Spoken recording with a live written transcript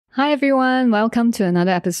Hi everyone, welcome to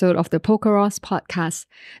another episode of the Polkaros Podcast.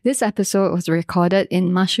 This episode was recorded in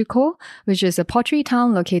Mashiko, which is a pottery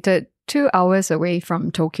town located 2 hours away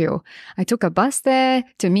from Tokyo. I took a bus there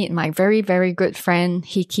to meet my very, very good friend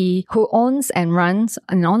Hiki, who owns and runs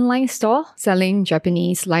an online store selling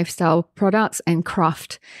Japanese lifestyle products and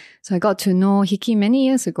craft. So I got to know Hiki many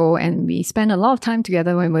years ago, and we spent a lot of time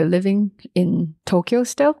together when we were living in Tokyo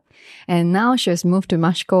still. And now she has moved to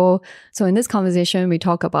Mashiko. So in this conversation, we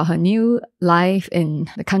talk about her new life in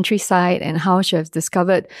the countryside and how she has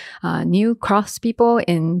discovered new craftspeople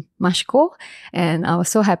in Mashiko. And I was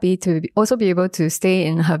so happy to also be able to stay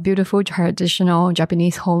in her beautiful traditional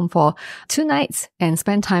Japanese home for 2 nights and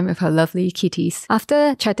spend time with her lovely kitties.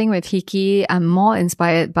 After chatting with Hiki, I'm more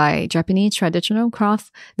inspired by Japanese traditional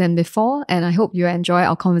craft than before, and I hope you enjoy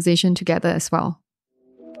our conversation together as well.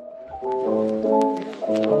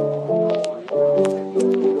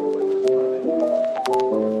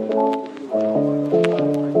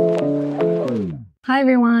 Hi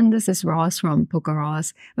everyone, this is Ross from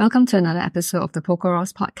Polkaros. Welcome to another episode of the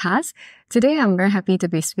Polkaros Podcast. Today I'm very happy to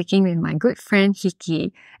be speaking with my good friend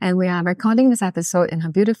Hiki, and we are recording this episode in her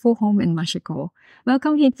beautiful home in Mashiko.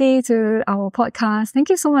 Welcome Hiki to our podcast. Thank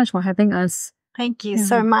you so much for having us. Thank you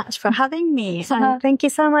so much for having me. And thank you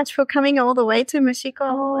so much for coming all the way to Mashiko.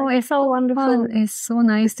 Oh, it's so wonderful. Fun. It's so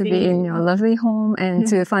nice to be in your lovely home and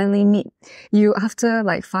to finally meet you after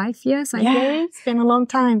like 5 years, I guess. It's been a long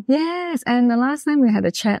time. Yes. And the last time we had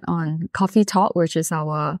a chat on Coffee Talk, which is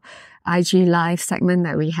our IG live segment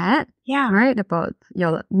that we had. Yeah. Right? About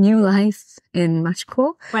your new life in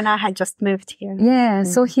Mashiko. When I had just moved here. Yeah.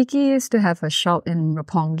 So Hiki used to have a shop in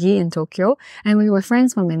Roppongi in Tokyo, and we were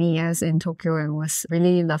friends for many years in Tokyo, and it was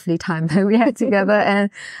really lovely time that we had together.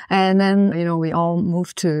 And then, we all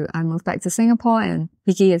I moved back to Singapore, and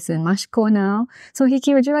Hiki is in Mashiko now. So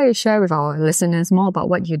Hiki, would you like to share with our listeners more about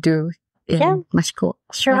what you do in Mashiko?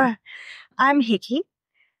 Sure. Yeah. I'm Hiki.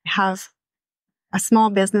 I have a small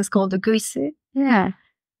business called Uguisu. Yeah.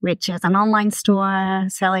 Which is an online store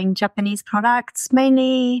selling Japanese products,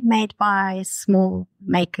 mainly made by small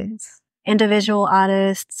makers, individual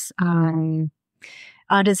artists,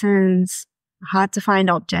 artisans, hard to find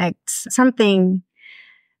objects, something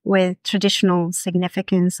with traditional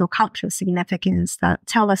significance or cultural significance that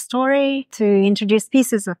tell a story to introduce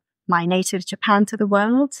pieces of my native Japan to the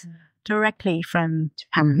world directly from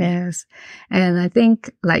Japan. Yes. And I think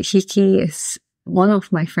like Hiki is one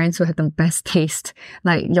of my friends who had the best taste.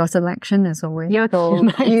 Like your selection is always so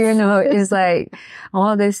nice. It's like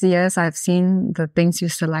all these years I've seen the things you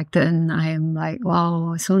selected, and I am like,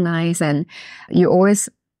 wow, so nice. And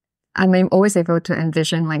I'm always able to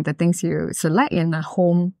envision like the things you select in a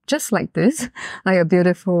home just like this, like a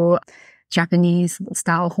beautiful Japanese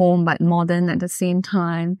style home, but modern at the same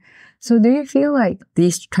time. So do you feel like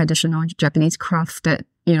these traditional Japanese crafts that,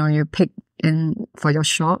 you pick in for your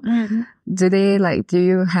shop, do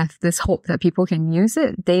you have this hope that people can use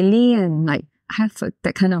it daily and like have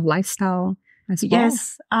that kind of lifestyle as well?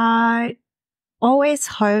 Yes. I always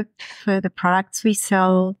hope for the products we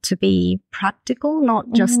sell to be practical,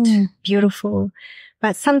 not just beautiful,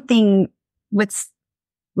 but something with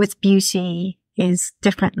beauty is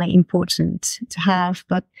definitely important to have,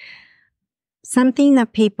 but something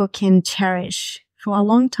that people can cherish for a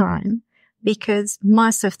long time, because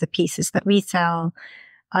most of the pieces that we sell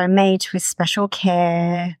are made with special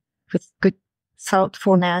care, with good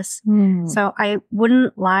thoughtfulness. So I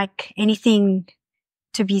wouldn't like anything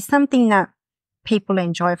to be something that people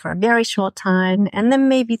enjoy for a very short time and then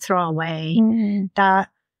maybe throw away. That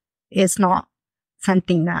is not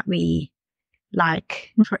something that we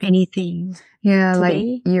like for anything. Yeah,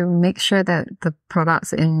 like you make sure that the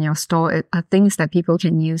products in your store are things that people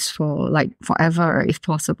can use for like forever, if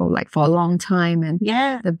possible, like for a long time. And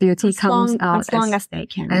the beauty comes out as long as they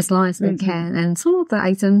can. As long as they can. And some of the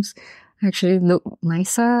items actually look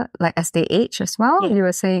nicer, like as they age as well. You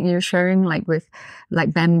were saying you're sharing like with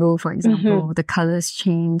like bamboo, for example, the colors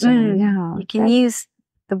change. And, you can use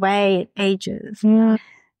the way it ages.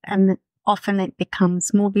 And often it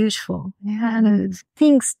becomes more beautiful. And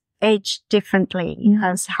things age differently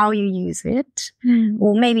as how you use it,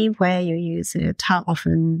 or maybe where you use it, how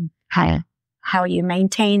often, how you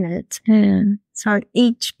maintain it. So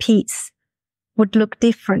each piece would look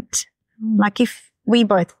different. Like if we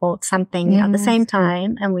both bought something at the same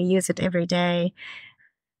time and we use it every day,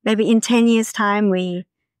 maybe in 10 years' time we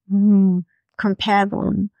compare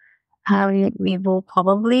them, we will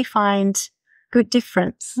probably find good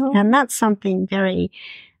difference. And that's something very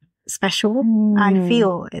special. I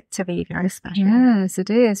feel it to be very special. Yes, it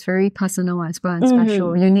is very personal as well and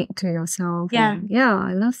special, unique to yourself. Yeah. And yeah,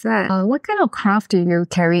 I love that. What kind of craft do you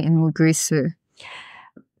carry in Uguisu?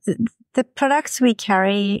 The products we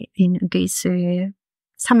carry in Uguisu,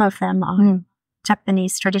 some of them are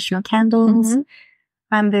Japanese traditional candles,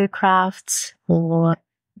 bamboo crafts or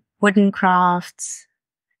wooden crafts,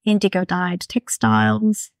 indigo dyed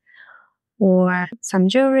textiles, or some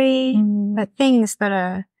jewelry, but things that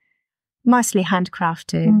are mostly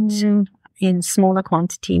handcrafted in smaller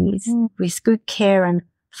quantities with good care and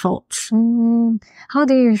thought. How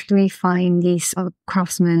do you usually find these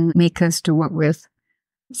craftsmen makers to work with?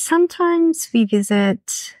 Sometimes we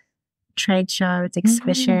visit trade shows,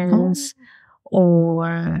 exhibitions,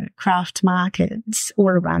 or craft markets all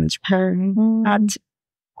around Japan. But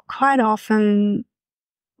quite often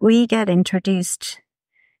we get introduced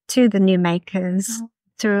to the new makers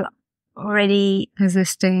through already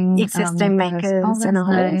existing makers and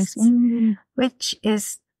artists, which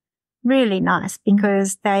is really nice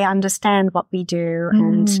because they understand what we do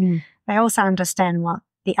and they also understand what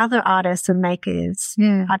the other artists and makers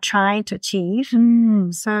are trying to achieve.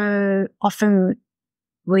 So often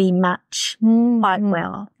we match quite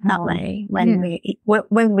well that way when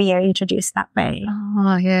we are introduced that way.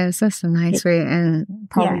 Oh, yes, that's a nice way, and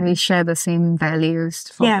probably share the same values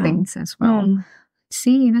for things as well.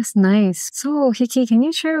 See, that's nice. So, Hiki, can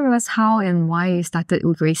you share with us how and why you started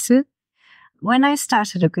Uguisu? When I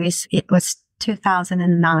started Uguisu, it was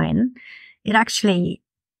 2009.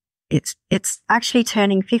 It's actually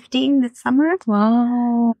turning 15 this summer.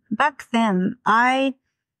 Wow. Back then, I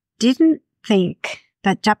didn't think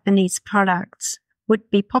that Japanese products would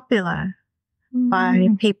be popular by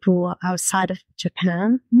people outside of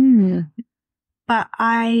Japan. But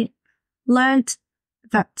I learned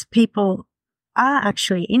that people are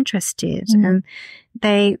actually interested and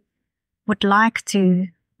they would like to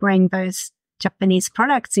bring those Japanese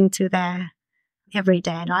products into their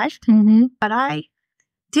everyday life. But I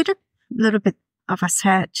did a little bit of a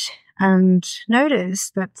search and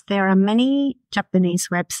noticed that there are many Japanese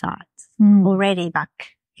websites already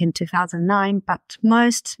back in 2009, but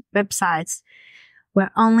most websites were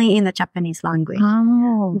only in the Japanese language.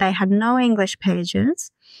 They had no English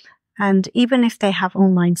pages. And even if they have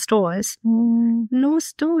online stores, no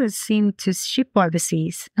stores seem to ship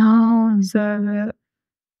overseas. So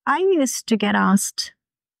I used to get asked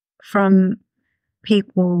from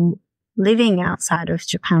people living outside of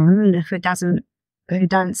Japan who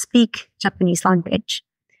don't speak Japanese language.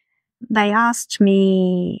 They asked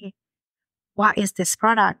me, what is this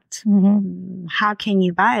product? How can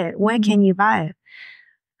you buy it? Where can you buy it?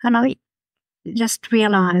 And I just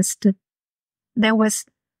realized that there was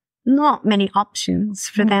not many options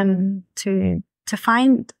for them to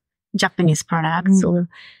find Japanese products or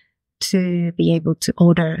to be able to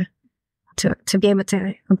order, to be able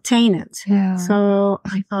to obtain it. So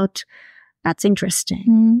I thought, that's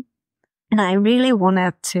interesting. And I really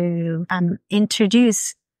wanted to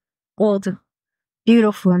introduce all the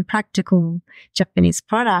beautiful and practical Japanese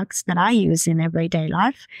products that I use in everyday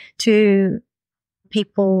life to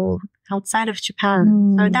people outside of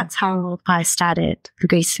Japan. So that's how I started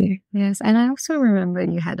Uguisu. Yes, and I also remember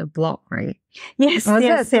you had a blog, right? Yes.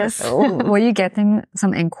 Were you getting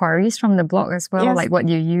some inquiries from the blog as well, like what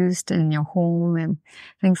you used in your home and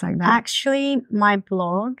things like that? Actually, my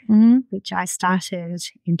blog, which I started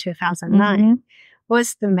in 2009,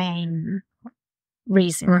 was the main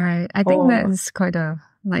reason. Right. I think that is quite a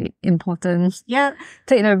important,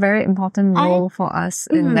 played a very important role for us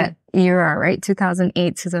in that era, right?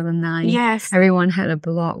 2008, 2009. Yes. Everyone had a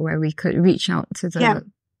blog where we could reach out to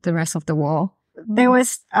the rest of the world. There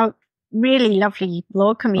was a really lovely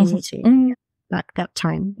blog community back that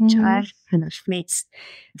time, which I kind of missed.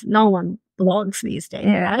 No one blogs these days,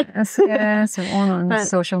 right? Yes, we're all on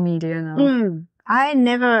social media now. I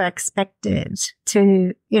never expected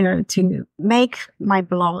to make my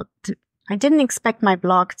blog. I didn't expect my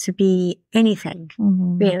blog to be anything,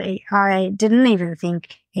 really. I didn't even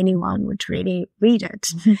think anyone would really read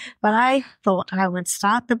it. But I thought I would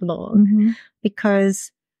start the blog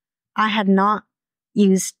because I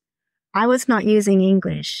was not using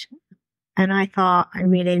English. And I thought I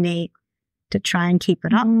really need to try and keep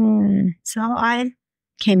it up. So I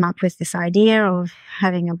came up with this idea of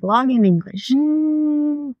having a blog in English.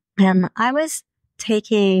 I was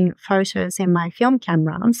taking photos in my film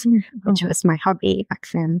cameras, which was my hobby back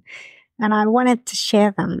then, and I wanted to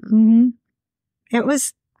share them. It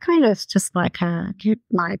was kind of just like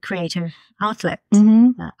my creative outlet.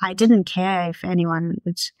 I didn't care if anyone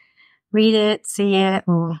would read it, see it,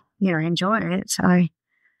 or enjoy it. I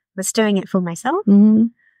was doing it for myself.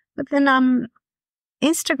 But then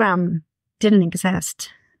Instagram didn't exist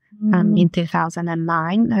in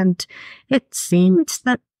 2009, and it seemed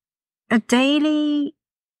that a daily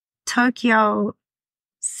Tokyo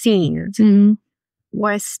scene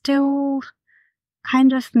was still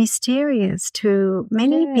kind of mysterious to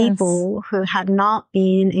many people who had not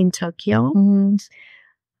been in Tokyo.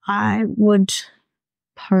 I would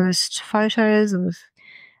post photos of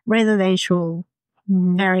residential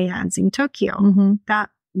areas in Tokyo that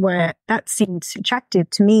seemed attractive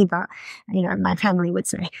to me, but my family would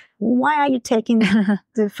say, "Why are you taking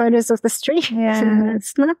the photos of the street?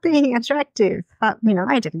 It's nothing attractive." But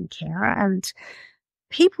I didn't care, and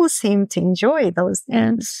people seemed to enjoy those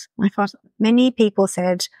things. I thought many people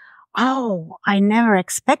said, "Oh, I never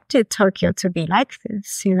expected Tokyo to be like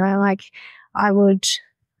this." Like I would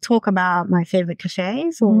talk about my favorite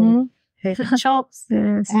cafes or favorite shops,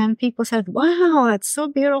 and people said, "Wow, that's so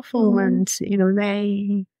beautiful," and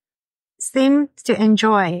they seemed to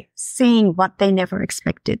enjoy seeing what they never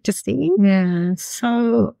expected to see.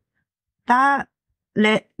 So that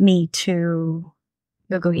led me to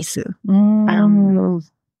Uguisu,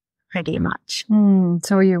 pretty much.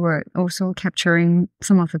 So you were also capturing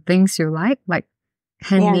some of the things you like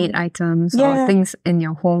handmade items or things in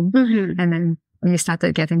your home, and then you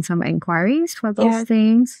started getting some inquiries for those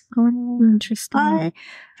things. Interesting. I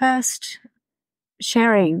first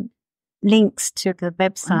sharing links to the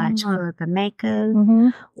website for the makers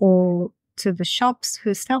or to the shops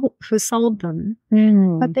who sold them.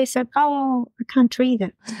 But they said, "Oh, I can't read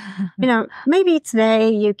it." Maybe today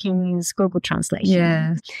you can use Google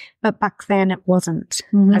Translation. But back then it wasn't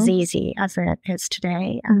as easy as it is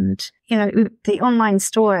today. And, the online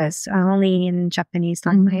stores are only in Japanese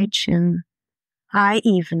language. And I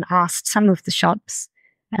even asked some of the shops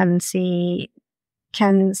and see,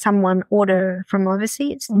 can someone order from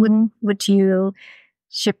overseas? Would you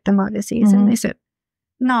ship them overseas? And they said,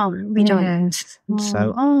 "No, we don't."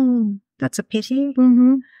 So, that's a pity.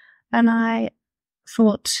 And I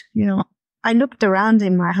thought, I looked around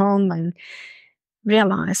in my home and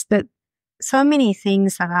realized that so many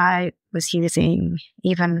things that I was using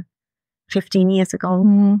even 15 years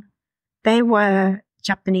ago, they were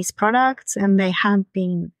Japanese products, and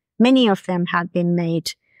many of them had been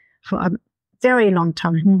made for a very long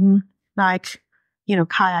time. Like,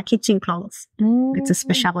 Kaya kitchen cloths. It's a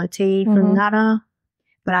specialty from Nara,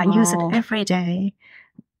 but I use it every day.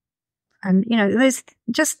 And, there's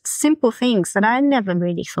just simple things that I never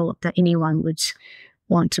really thought that anyone would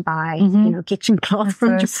want to buy, kitchen cloth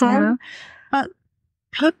from Japan. But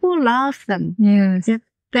people love them.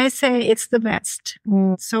 They say it's the best.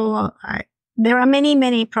 So there are many,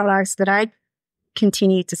 many products that I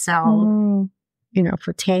continue to sell,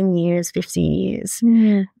 for 10 years, 15 years,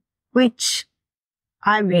 which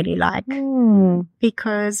I really like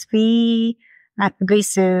because we at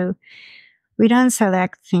Uguisu, we don't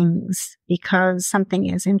select things because something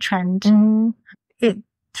is in trend.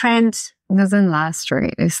 Trend doesn't last,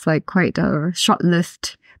 right? It's like quite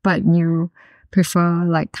short-lived, but you prefer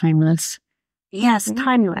like timeless. Yes,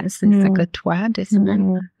 timeless is a good word, isn't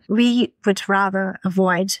it? We would rather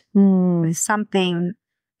avoid if something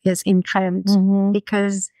is in trend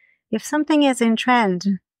because if something is in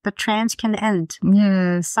trend, the trend can end.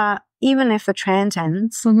 But even if the trend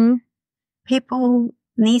ends, people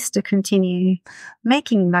needs to continue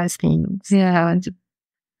making those things.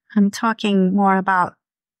 I'm talking more about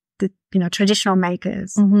the traditional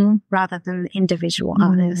makers rather than individual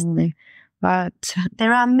artists. But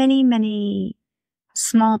there are many, many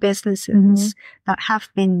small businesses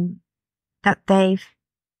that they've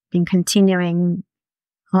been continuing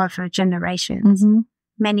over generations.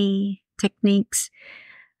 Many techniques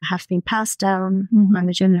have been passed down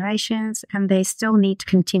over generations, and they still need to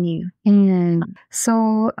continue.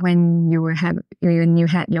 So when you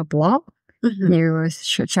had your blog, you were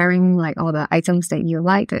sharing like all the items that you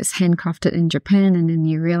like that's handcrafted in Japan, and then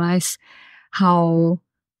you realize how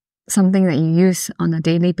something that you use on a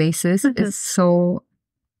daily basis is so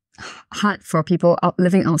hard for people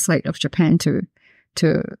living outside of Japan to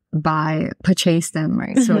purchase them,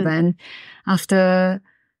 right? So then after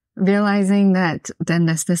realizing that, then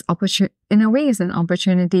there's this opportunity, in a way it's an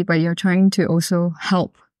opportunity, but you're trying to also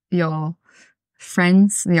help your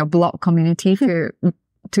friends, your blog community to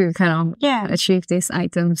kind of achieve these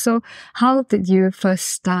items. So how did you first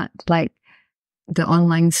start like the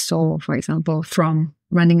online store, for example, from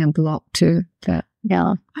running a blog to that?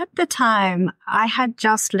 At the time, I had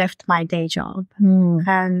just left my day job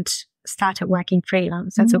and started working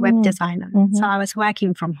freelance as a web designer. So I was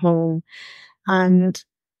working from home, and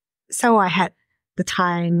so I had the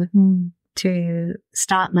time to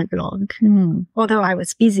start my blog. Although I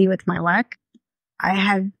was busy with my work, I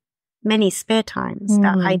had many spare times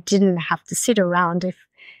that I didn't have to sit around. If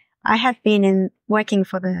I had been working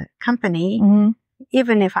for the company,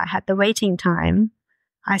 even if I had the waiting time,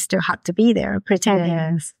 I still had to be there pretending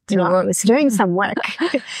I was doing some work.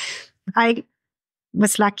 I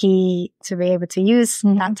was lucky to be able to use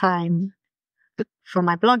that time for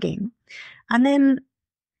my blogging. And then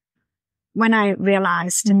when I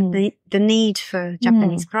realized the need for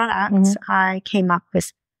Japanese products, I came up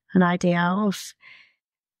with an idea of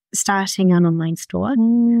starting an online store.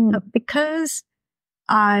 But because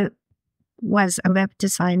I was a web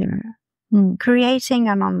designer, creating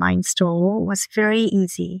an online store was very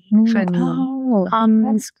easy for me.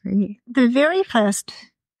 That's great. The very first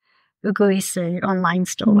Uguisu online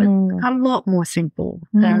store was a lot more simple.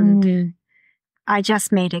 And I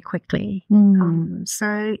just made it quickly.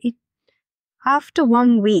 So after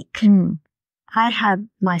 1 week, I had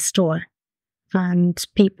my store and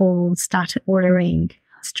people started ordering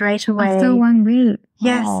straight away. After 1 week?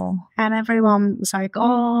 Yes. Wow. And everyone was like,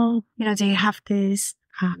 oh, do you have this?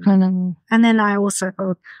 And then I also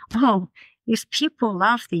thought, oh, if people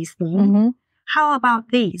love these things, how about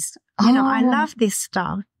these? I love this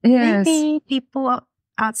stuff. Yes. Maybe people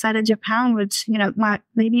outside of Japan would,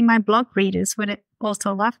 maybe my blog readers would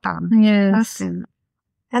also love them. Yes.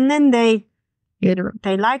 And then they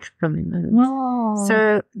liked them. Wow.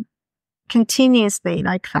 So continuously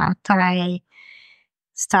like that, I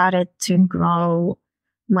started to grow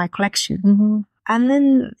my collection. And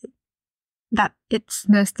then that's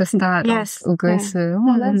the start of Uguisu.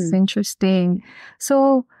 Oh, that's interesting.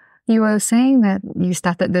 So you were saying that you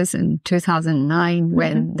started this in 2009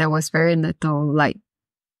 when there was very little, like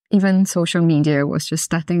even social media was just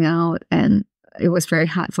starting out and it was very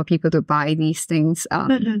hard for people to buy these things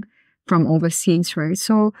from overseas, right?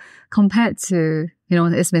 So compared to,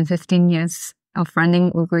 it's been 15 years of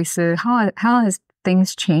running Uguisu, how has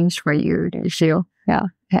things changed for you, do you feel? Yeah,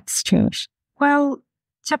 it's changed. Well,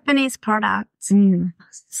 Japanese products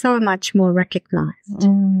so much more recognized,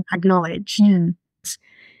 acknowledged.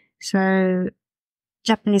 So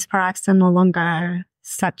Japanese products are no longer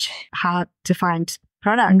such hard to find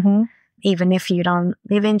product, even if you don't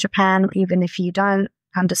live in Japan, even if you don't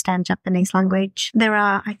understand Japanese language. There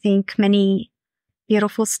are, I think, many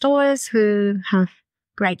beautiful stores who have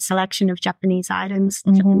great selection of Japanese items,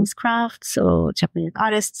 Japanese crafts or Japanese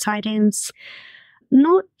artists' items,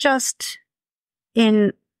 not just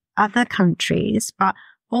in other countries, but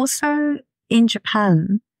also in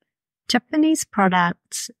Japan. Japanese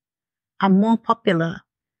products are more popular.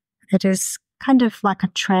 It is kind of like a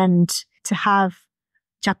trend to have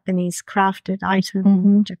Japanese crafted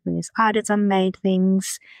items, Japanese artisan made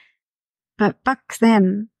things. But back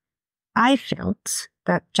then, I felt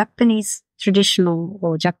that Japanese traditional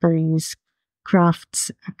or Japanese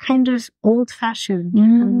crafts are kind of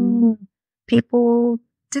old-fashioned. People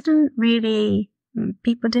didn't really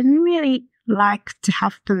like to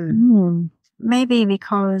have them. Maybe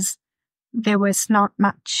because there was not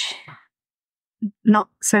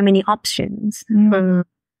so many options for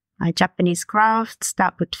Japanese crafts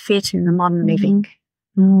that would fit in the modern living,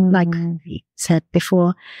 like we said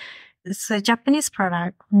before. So Japanese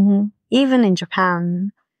product, even in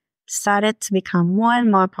Japan, started to become more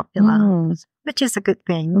and more popular, which is a good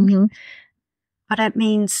thing. But that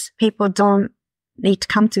means people don't need to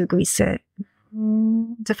come to Uguisu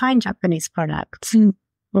to find Japanese products.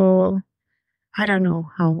 Or I don't know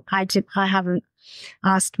how. I haven't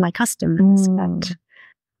asked my customers, but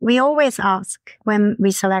we always ask when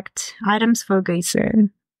we select items for Uguisu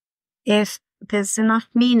if there's enough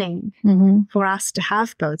meaning for us to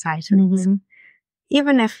have those items.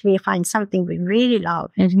 Even if we find something we really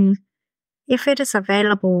love, if it is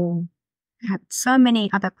available at so many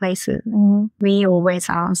other places, we always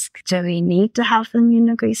ask, do we need to have them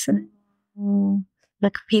in Uguisu?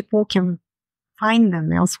 Like people can find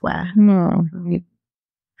them elsewhere.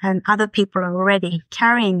 And other people are already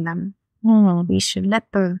carrying them. We should let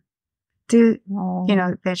them do,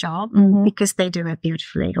 their job because they do it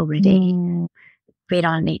beautifully already. We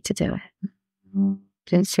don't need to do it.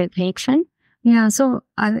 Does it make sense? Yeah. So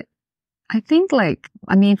I think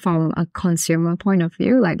from a consumer point of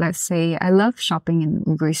view, like let's say I love shopping in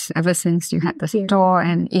Uguisu ever since you had the store.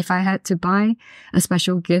 And if I had to buy a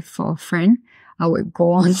special gift for a friend, I would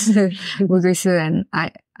go on to Uguisu and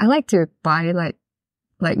I like to buy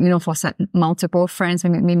for multiple friends,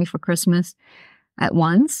 maybe for Christmas at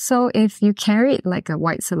once. So if you carried like a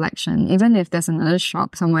wide selection, even if there's another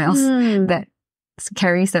shop somewhere else that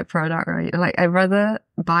carries that product, right? Like I'd rather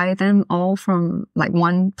buy them all from like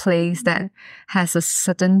one place that has a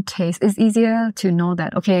certain taste. It's easier to know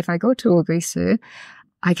that, okay, if I go to Uguisu,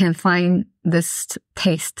 I can find this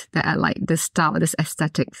taste that I like, this style, this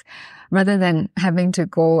aesthetics, rather than having to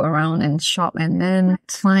go around and shop and then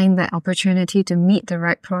find that opportunity to meet the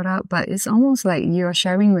right product. But it's almost like you're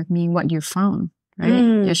sharing with me what you found, right?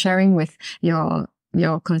 You're sharing with your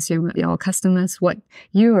consumer, your customers, what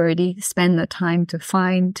you already spend the time to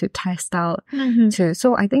find, to test out,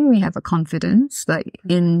 so I think we have a confidence, like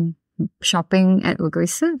in shopping at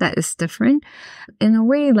Uguisu that is different. In a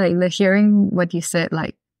way, like hearing what you said,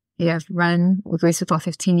 like you have run Uguisu for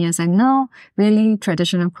 15 years and now really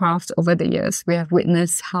traditional crafts over the years, we have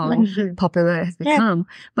witnessed how popular it has become.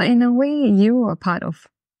 But in a way, you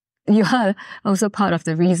are also part of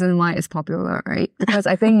the reason why it's popular, right? Because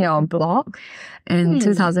I think your blog in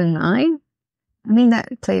 2009, I mean,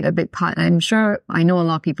 that played a big part. I'm sure I know a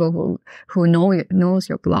lot of people who knows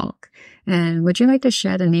your blog. And would you like to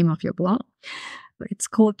share the name of your blog? It's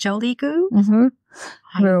called Jolly Goo.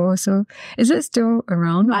 Is it still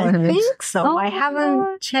around? I think so. I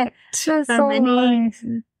haven't checked so many. Nice.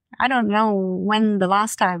 I don't know when the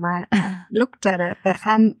last time I looked at it, but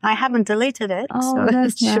I haven't deleted it. So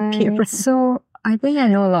it should be around. So I think I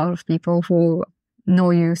know a lot of people who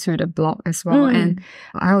know you through the blog as well. And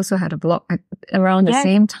I also had a blog around the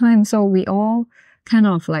same time. So we all kind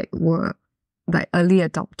of like were like early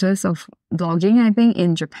adopters of blogging, I think,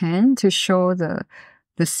 in Japan, to show the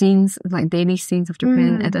scenes, like daily scenes of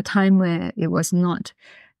Japan at a time where it was not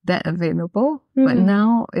that available. But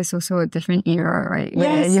now it's also a different era, right?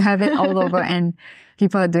 Where you have it all over and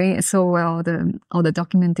people are doing it so well, all the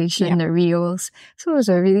documentation, the reels. So it's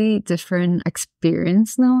a really different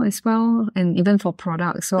experience now as well. And even for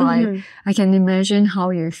products. So I can imagine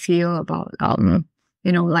how you feel about,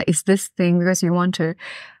 like, is this thing, because you want to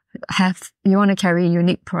carry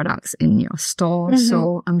unique products in your store.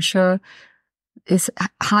 So I'm sure it's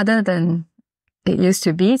harder than it used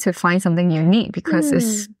to be to find something unique because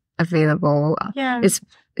it's available.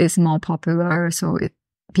 It's more popular. So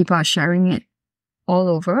people are sharing it all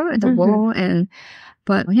over the world.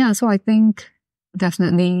 So I think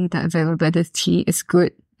definitely the availability is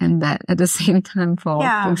good, and that at the same time for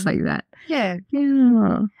things like that.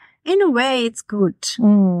 In a way, it's good.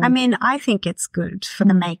 I mean, I think it's good for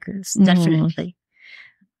the makers, definitely.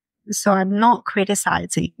 So I'm not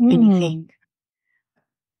criticizing anything.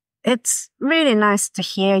 It's really nice to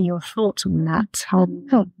hear your thoughts on that.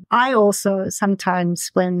 I also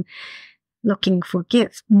sometimes, when looking for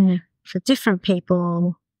gifts for different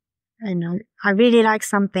people, I really like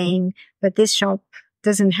something, but this shop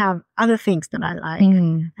doesn't have other things that I like.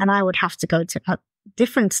 And I would have to go to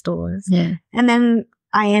different stores. And then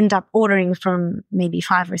I end up ordering from maybe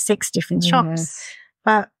 5 or 6 different shops.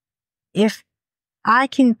 But if I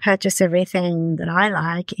can purchase everything that I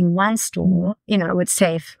like in one store, it would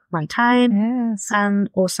save my time and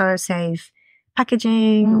also save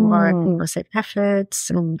packaging or save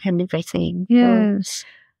efforts and everything. Yes.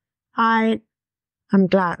 So I'm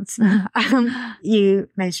glad you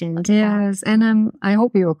mentioned that. And I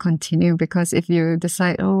hope you will continue, because if you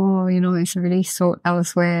decide, it's really sold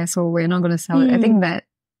elsewhere, so we're not going to sell it, I think that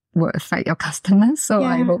will affect your customers. So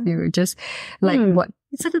I hope you just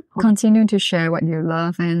continue to share what you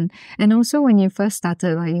love. And also when you first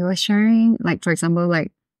started, like you were sharing, like for example,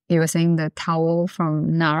 like you were saying the towel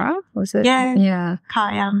from Nara, was it?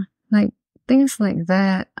 Kaya. Like things like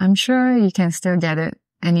that, I'm sure you can still get it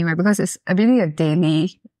anywhere, because it's really a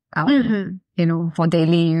daily, for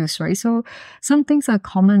daily use, right? So some things are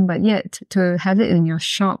common, but yet to have it in your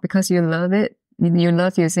shop because you love it, you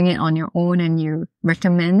love using it on your own and you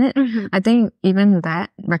recommend it. I think even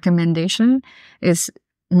that recommendation is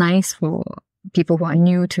nice for people who are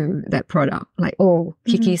new to that product. Like,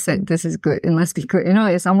 Hiki said this is good, it must be good.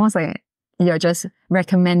 It's almost like you're just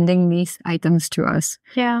recommending these items to us.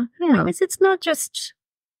 It's not just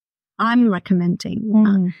I'm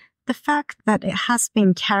recommending. The fact that it has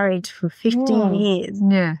been carried for 15 years.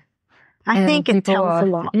 I think it tells a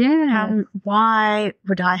lot. Why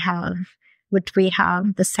would we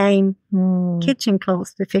have the same kitchen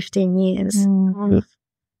cloths for 15 years?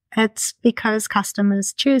 It's because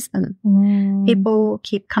customers choose them. People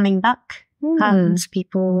keep coming back, and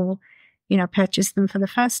people, purchase them for the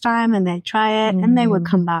first time and they try it and they would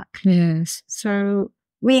come back. So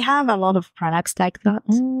we have a lot of products like that.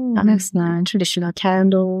 That's nice. Traditional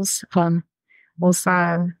candles,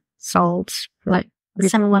 also sold like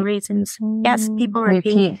similar reasons. Yes, people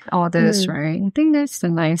repeat orders, right? I think that's the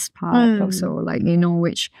nice part also, like,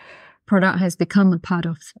 which product has become a part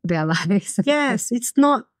of their lives. Yes, it's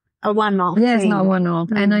not a one-off. Yeah, it's not one-off.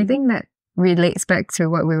 And I think that relates back to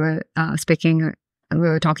what we were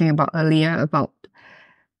talking about earlier about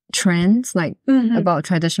trends, like about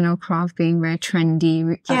traditional craft being very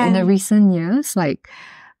trendy in the recent years. Like,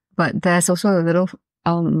 but there's also a little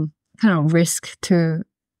kind of risk to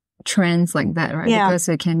trends like that, right? Because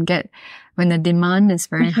it can get, when the demand is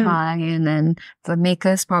very high, and then the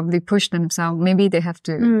makers probably push themselves, maybe they have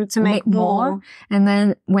to make more. And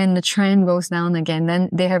then when the trend goes down again, then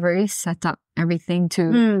they have already set up everything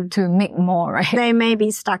to make more, right? They may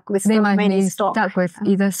be stuck with stuck with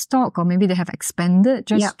either stock, or maybe they have expanded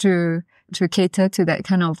just to cater to that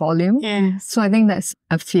kind of volume. So I think that's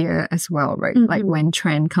a fear as well, right? Like when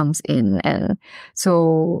trend comes in. And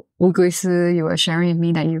so Uguisu, you were sharing with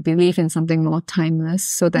me that you believe in something more timeless,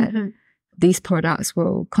 so that these products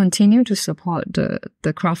will continue to support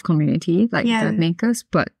the craft community, like the makers,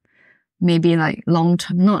 but maybe like long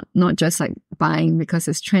term, not just like buying because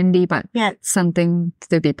it's trendy, but something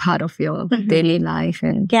to be part of your daily life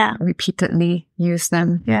and repeatedly use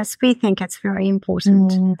them. Yes, we think it's very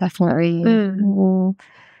important. Definitely.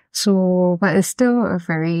 So, but it's still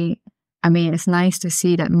it's nice to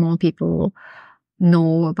see that more people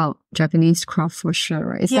know about Japanese craft for sure,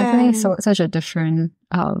 right? It's definitely such a different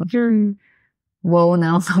world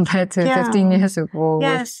now compared to 15 years ago.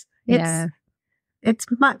 Yes. It's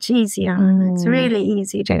much easier. It's really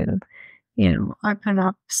easy to, open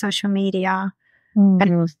up social media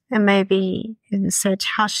and maybe search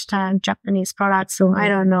hashtag Japanese products, or I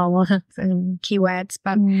don't know what keywords,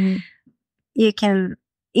 but you can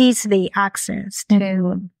easily access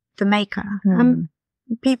to the maker.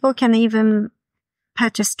 People can even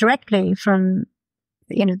purchase directly from,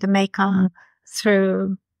 the maker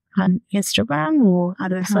through on Instagram or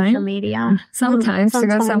other social media. Sometimes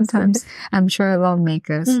I'm sure a lot of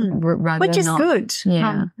makers would rather which is not. Good.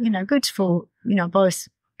 Yeah. Good for, both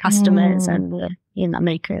customers and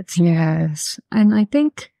makers. Yes. And I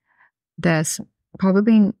think there's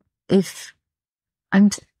probably, even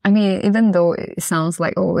though it sounds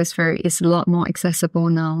like, it's a lot more accessible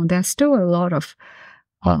now, there's still a lot of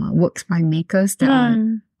works by makers that are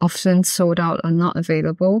often sold out or not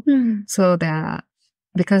available. So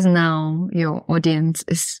because now your audience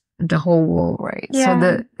is the whole world, right?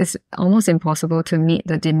 So it's almost impossible to meet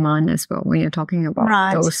the demand as well when you're talking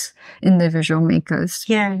about those individual makers.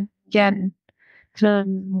 I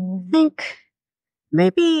think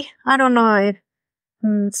maybe, I don't know if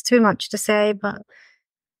it's too much to say, but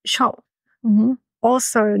shop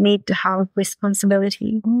also need to have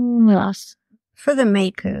responsibility for the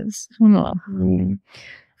makers, for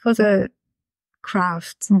the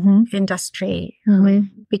craft industry,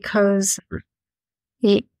 because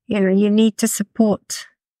you need to support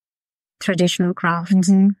traditional crafts,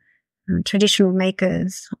 traditional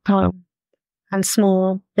makers, and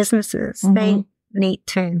small businesses. They need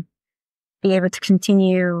to be able to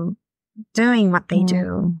continue doing what they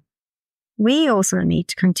do. We also need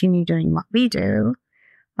to continue doing what we do,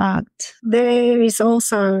 but there is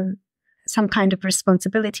also some kind of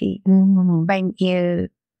responsibility when you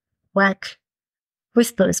work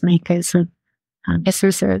with those makers and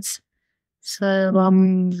businesses. So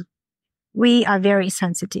we are very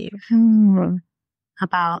sensitive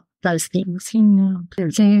about those things. Can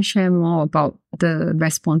you share more about the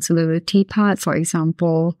responsibility part? For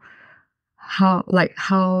example,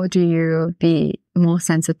 how do you be more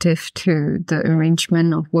sensitive to the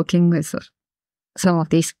arrangement of working with some of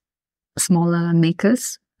these smaller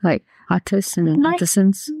makers, like artists and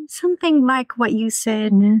artisans? Something like what you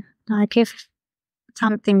said, like if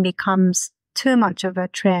something becomes too much of a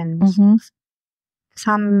trend,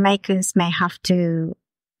 some makers may have to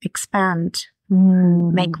expand,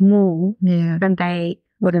 make more than they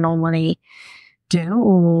would normally do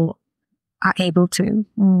or are able to.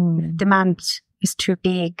 Demand is too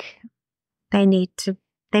big. They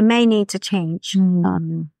may need to change.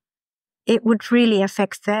 It would really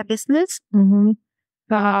affect their business.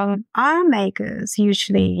 But our makers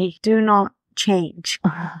usually do not change.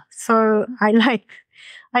 So I like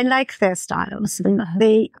their styles.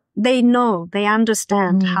 They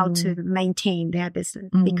understand how to maintain their business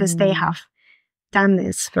because they have done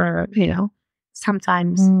this for,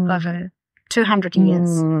 sometimes over 200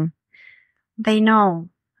 years. They know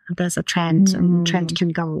there's a trend and trend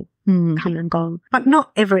can come and go. But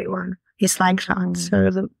not everyone is like that.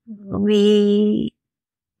 So we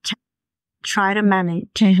try to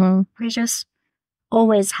manage. We just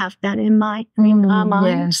always have that in mind, in our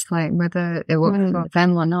minds. Yes, like whether it works for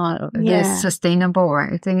them or not, it is sustainable,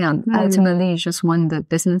 right? I think ultimately you just want the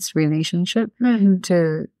business relationship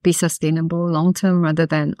to be sustainable long term rather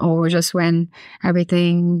than, just when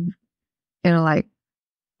everything,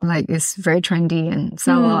 like it's very trendy and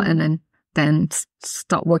sell out, and then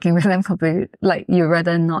stop working with them completely. Like you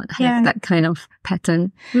rather not have that kind of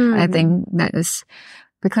pattern. I think that is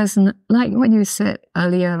because, like what you said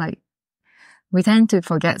earlier, like we tend to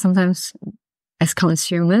forget sometimes as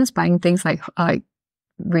consumers buying things like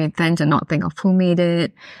we tend to not think of who made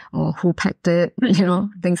it or who packed it, you know,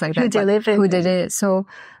 things like that. Who did it. So,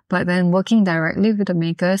 but then working directly with the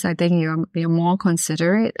makers, I think you're more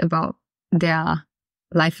considerate about their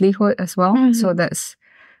livelihood as well. So that's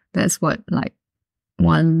what like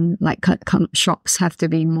shops have to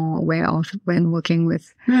be more aware of when working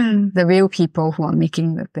with the real people who are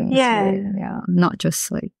making the things. Yeah. Not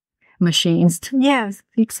just like machines. Yes,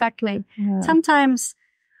 exactly. Yeah. Sometimes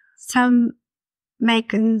some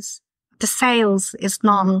makers, the sales is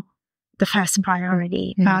not the first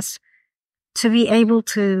priority, but to be able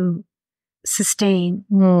to sustain,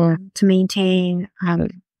 to maintain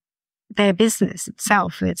their business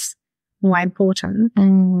itself is more important.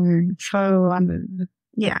 So,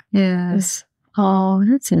 Yes. Oh,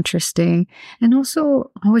 that's interesting. And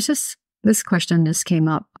also, this question just came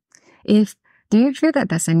up. Do you feel that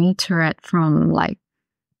there's any threat from like,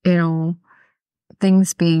 you know,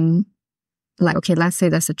 things being like, okay, let's say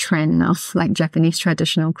there's a trend of like Japanese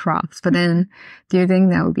traditional crafts, but then do you think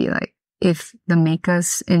that would be like, if the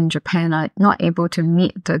makers in Japan are not able to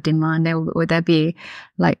meet the demand, would there be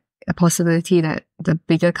like a possibility that the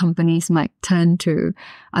bigger companies might turn to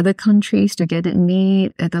other countries to get it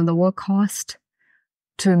made at a lower cost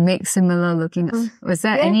to make similar looking? Was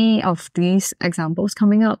there any of these examples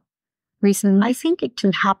coming up recently? I think it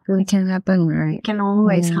can happen. It can happen, right? It can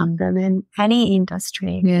always happen in any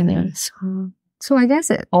industry. Yeah. So I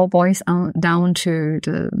guess it all boils down to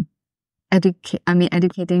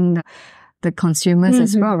educating the consumers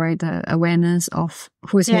as well, right? The awareness of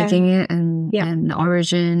who's making it and the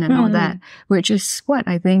origin and all that, which is what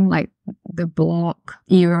I think like the blog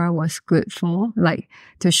era was good for, like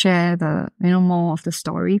to share the, you know, more of the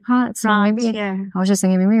story part. So maybe I was just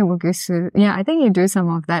thinking maybe Uguisu, I think you do some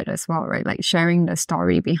of that as well, right? Like sharing the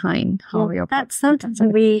story behind how your that's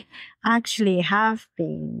something we actually have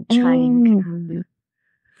been trying.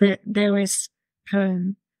 There is a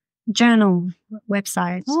journal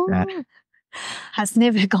website that has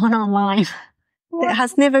never gone online. It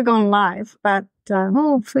has never gone live, but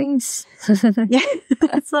please.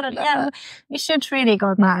 You should really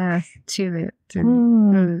go back to it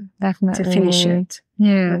definitely to finish it.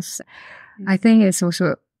 Yes. I think it's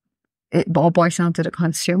also, it all boils down to the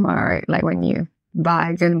consumer, right? Like when you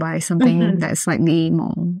buy something that's slightly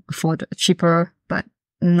more cheaper, but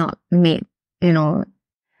not made, you know,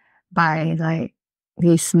 by like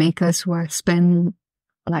these makers who have spent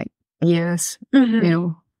like years, you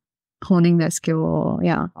know, honing their skill or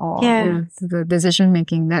the decision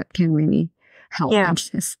making, that can really help. I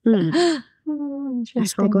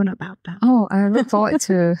forgot about that. I look forward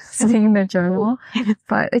to seeing the journal,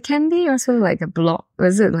 but it can be also like a blog.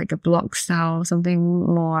 Was it like a blog style, something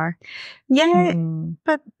more?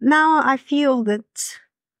 But now I feel that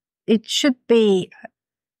it should be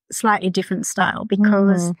a slightly different style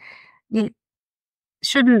because it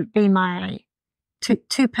shouldn't be my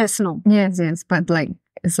too personal. Yes, but like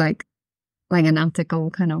it's like an article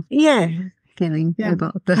kind of feeling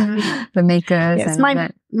about the makers. Yes,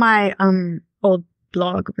 and my old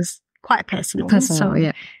blog was quite personal. So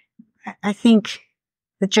I think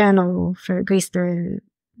the journal for Uguisu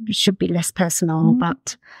should be less personal,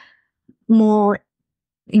 but more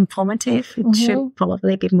informative. It should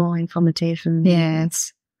probably be more informative. And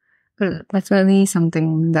yes, that's really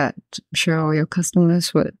something that I'm sure your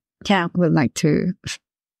customers would like to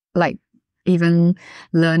like even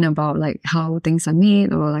learn about, like how things are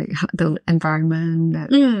made or like the environment that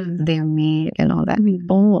they are made and all that.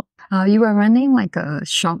 You were running like a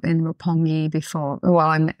shop in Roppongi before,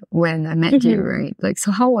 when I met you, right? Like,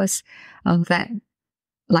 so how was that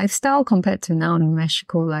lifestyle compared to now in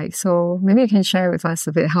Mashiko? Like, so maybe you can share with us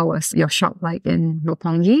a bit, how was your shop like in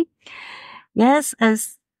Roppongi? Yes,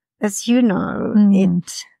 as you know,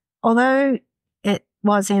 although it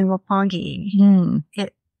was in Roppongi,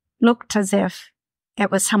 it looked as if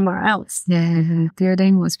it was somewhere else. Yeah, the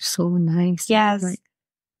building was so nice. Yes,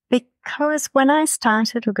 because when I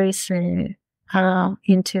started Uguisu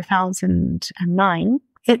in 2009,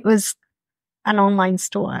 it was an online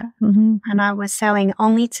store, and I was selling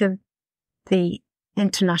only to the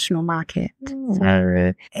international market.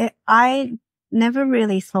 So I never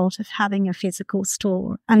really thought of having a physical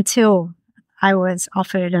store until I was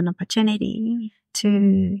offered an opportunity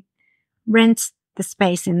to rent the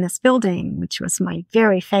space in this building, which was my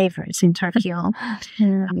very favorite in Tokyo.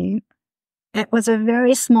 It was a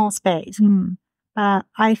very small space, But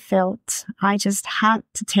I felt I just had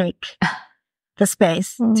to take the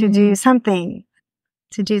space to do something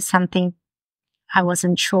I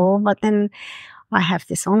wasn't sure. But then I have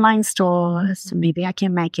this online store, so maybe I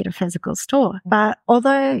can make it a physical store. But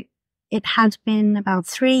although it had been about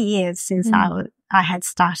 3 years since I had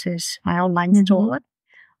started my online store,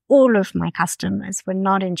 all of my customers were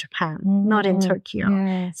not in Japan, not in Tokyo.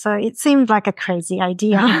 Yeah. So it seemed like a crazy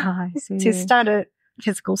idea to start a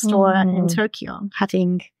physical store in Tokyo,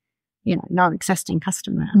 having, no existing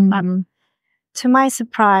customer. But to my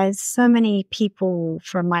surprise, so many people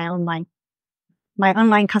from my online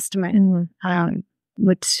customer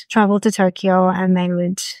would travel to Tokyo and they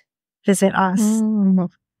would visit us.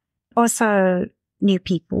 Also, new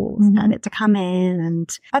people started to come in,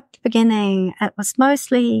 and at the beginning, it was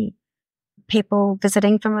mostly people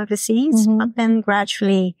visiting from overseas, but then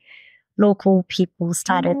gradually local people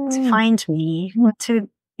started to find me to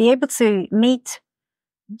be able to meet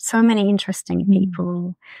so many interesting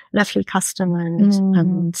people, lovely customers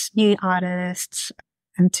and new artists,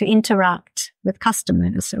 and to interact with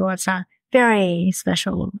customers. It was a very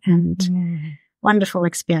special and wonderful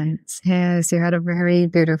experience. Yes, you had a very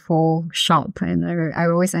beautiful shop, and I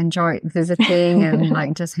always enjoyed visiting and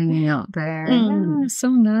like just hanging out there. Yeah, so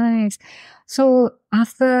nice. So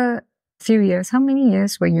after a few years, how many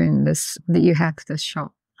years were you in this, that you had this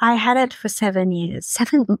shop? I had it for 7 years.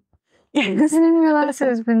 7? I didn't realize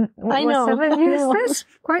it's been 7 years. That's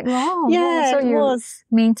quite long. Yeah, so it was.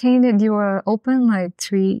 Maintained it. You were open like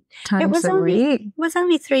 3 times a week. It was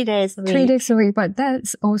only 3 days a week. 3 days a week, but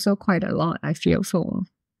that's also quite a lot, I feel. So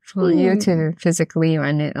for you to physically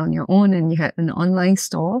run it on your own, and you had an online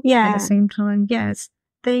store at the same time. Yes.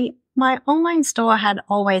 My online store had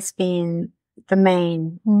always been the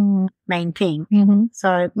main thing.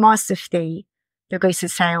 So most of the Uguisu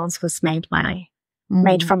sales was made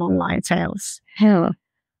from online sales. Yeah.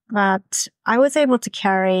 But I was able to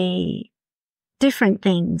carry different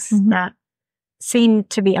things that seemed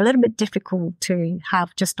to be a little bit difficult to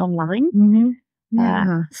have just online.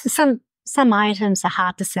 Some items are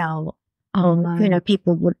hard to sell online.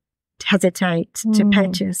 People would hesitate to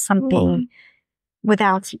purchase something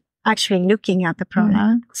without actually looking at the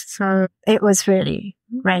product. So it was really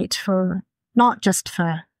great for, not just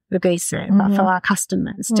for Uguisu, but for our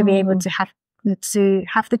customers to be able to have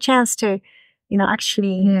the chance to,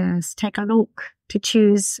 actually take a look, to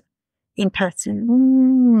choose in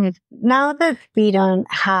person. Now that we don't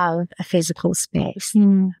have a physical space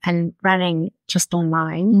and running just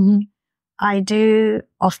online, I do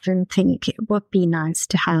often think it would be nice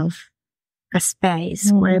to have a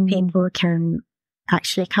space where people can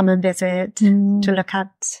actually come and visit to look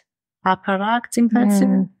at our products in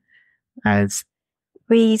person. As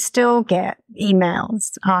we still get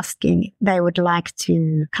emails asking they would like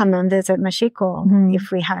to come and visit Mashiko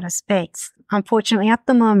if we had a space. Unfortunately, at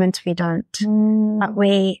the moment, we don't. But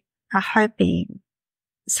we are hoping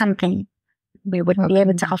we would be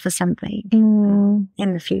able to offer something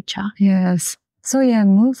in the future. Yes. So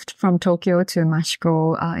moved from Tokyo to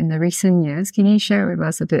Mashiko in the recent years. Can you share with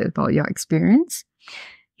us a bit about your experience?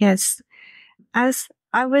 Yes. As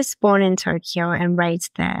I was born in Tokyo and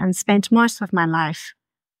raised there and spent most of my life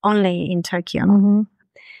only in Tokyo,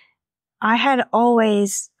 I had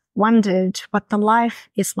always wondered what the life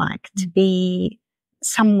is like to be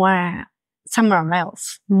somewhere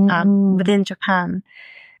else within Japan.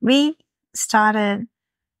 We started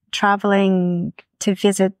traveling to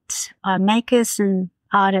visit makers and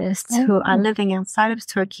artists who are living outside of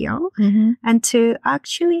Tokyo and to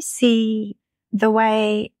actually see the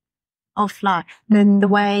way of life, the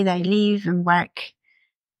way they live and work,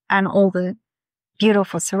 and all the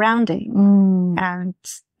beautiful surroundings and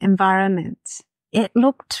environment. It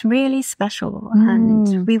looked really special,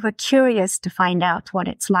 and we were curious to find out what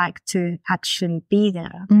it's like to actually be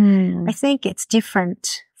there. I think it's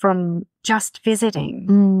different from just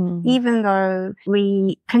visiting, even though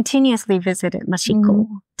we continuously visited Mashiko.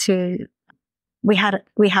 We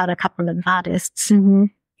had a couple of artists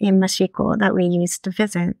in Mashiko that we used to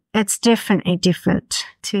visit. It's definitely different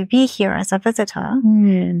to be here as a visitor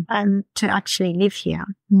and to actually live here.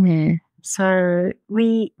 So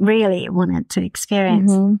we really wanted to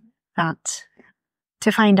experience that,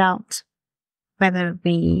 to find out whether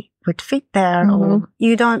we would fit there or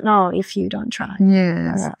you don't know if you don't try.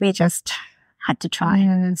 Yes. We just had to try.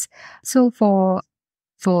 Yes. So for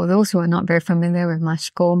those who are not very familiar with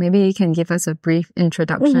Mashiko, maybe you can give us a brief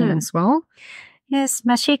introduction as well. Yes,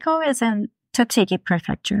 Mashiko is in Tochigi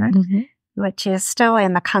Prefecture, which is still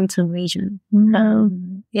in the Kanto region.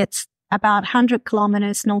 It's about 100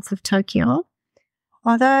 kilometers north of Tokyo.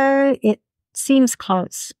 Although it seems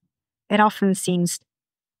close, it often seems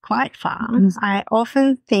quite far. I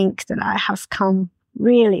often think that I have come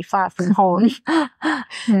really far from home.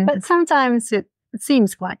 But sometimes it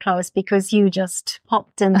seems quite close because you just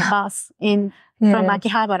popped in the bus in from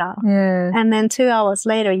Akihabara. And then 2 hours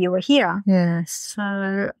later you were here.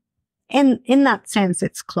 So in that sense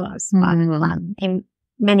it's close. But in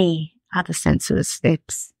many other senses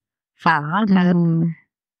it's far. But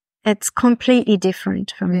it's completely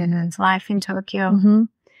different from life in Tokyo.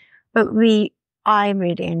 But I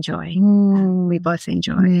really enjoy. We both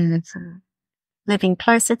enjoy. So living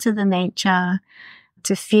closer to the nature,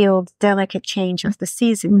 to feel the delicate change of the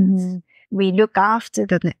seasons. We look after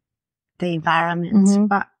the environment,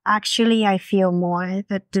 but actually I feel more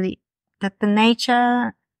that the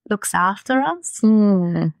nature looks after us.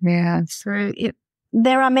 So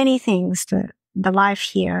there are many things that the life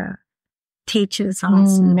here teaches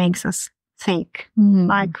us and makes us think,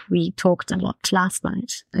 like we talked a lot last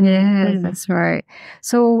night. That's right.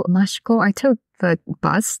 So Mashiko, I took the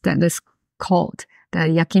bus that is called the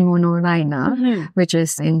yakimono liner, which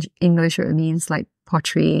is in English it means like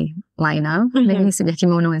pottery liner. Maybe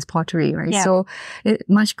yakimono is pottery, right? So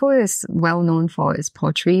Mashiko is well known for its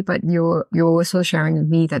pottery, but you're also sharing with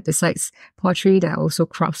me that besides pottery, there are also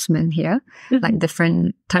craftsmen here, like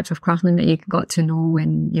different types of craftsmen that you got to know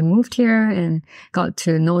when you moved here and got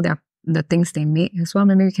to know the things they make as well.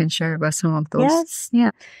 Maybe we can share about some of those.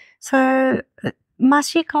 So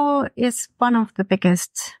Mashiko is one of the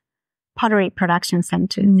biggest pottery production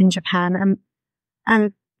centers in Japan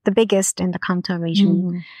and the biggest in the Kanto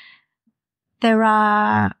region.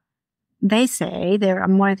 They say there are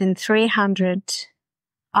more than 300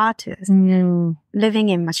 artists living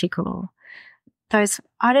in Mashiko. Those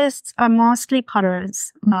artists are mostly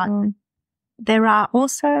potters, but there are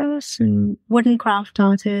also some wooden craft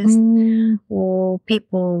artists or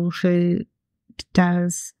people who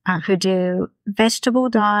do vegetable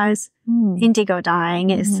dyes. Indigo dyeing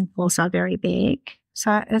is also very big.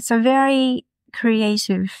 So it's a very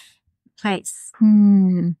creative place.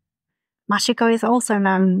 Mashiko is also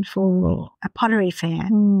known for a pottery fair,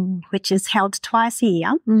 which is held twice a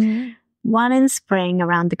year. One in spring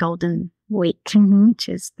around the Golden Week, which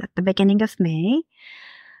is at the beginning of May,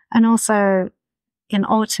 and also in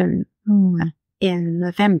autumn in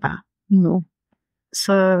November.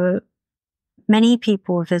 So many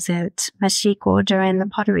people visit Mashiko during the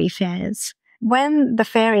pottery fairs. When the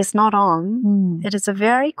fair is not on, it is a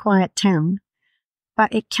very quiet town,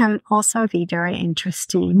 but it can also be very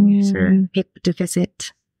interesting for people to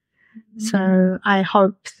visit. So I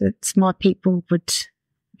hope that more people would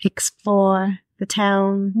explore the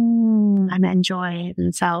town and enjoy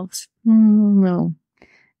themselves. So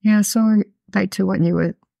back to what you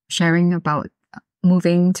were sharing about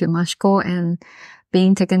moving to Mashiko and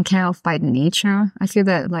being taken care of by nature. I feel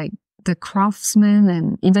that like the craftsmen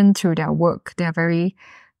and even through their work, they're very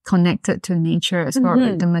connected to nature as well.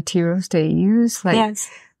 Like the materials they use, like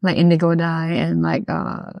indigo dye and like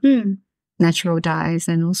natural dyes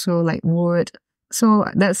and also like wood. So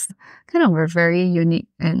that's kind of a very unique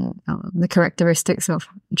and the characteristics of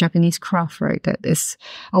Japanese craft, right? That is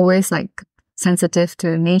always like sensitive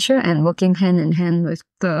to nature and working hand in hand with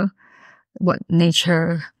what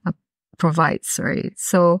nature provides, right?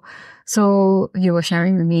 So you were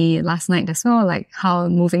sharing with me last night as well, like how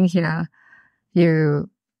moving here, you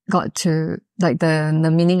got to like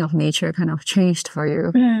the meaning of nature kind of changed for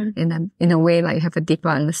you in a way, like you have a deeper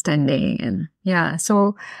understanding. And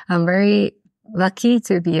so I'm very lucky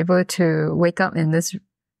to be able to wake up in this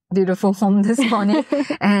beautiful home this morning.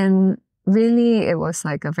 And really it was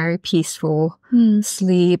like a very peaceful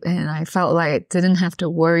sleep, and I felt like I didn't have to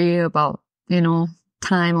worry about,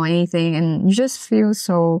 time or anything, and you just feel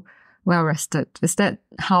so well rested. Is that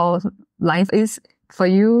how life is for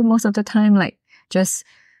you most of the time? Like just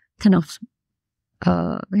kind of,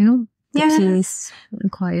 peace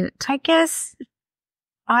and quiet. I guess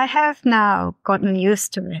I have now gotten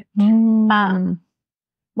used to it. But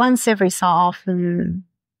once every so often,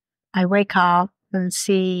 I wake up and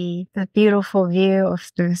see the beautiful view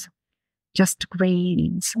of this just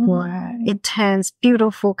greens, or it turns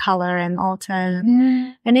beautiful color in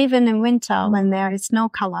autumn. And even in winter when there is no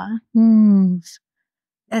color,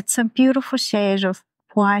 it's a beautiful shade of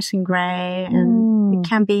white and grey, and it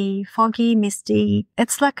can be foggy, misty.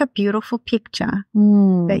 It's like a beautiful picture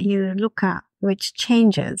that you look at, which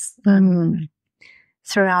changes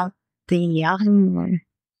throughout the year.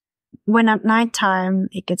 When at nighttime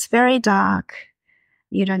it gets very dark,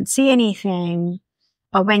 you don't see anything.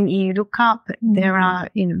 But when you look up, there are,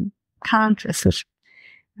 countless of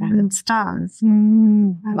stars.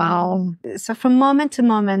 Wow. So from moment to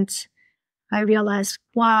moment, I realized,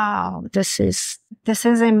 wow, this is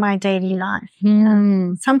in my daily life.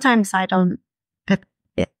 Sometimes I don't,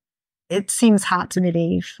 it seems hard to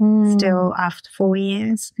believe still after 4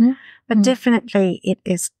 years, but definitely it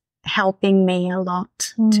is helping me a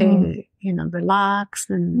lot to, relax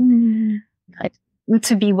and like,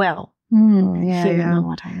 to be well. If you know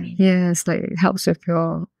what I mean. Yes, like it helps with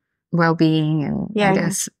your well-being and I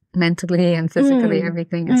guess mentally and physically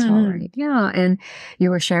everything as well, right? Yeah, and you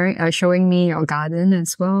were showing me your garden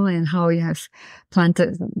as well and how you have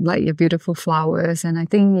planted like your beautiful flowers, and I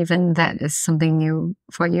think even that is something new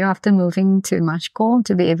for you after moving to Mashiko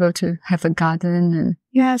to be able to have a garden. And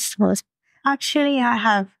yes, well, actually I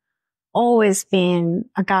have always been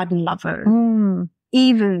a garden lover,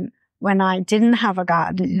 even when I didn't have a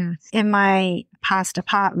garden. In my past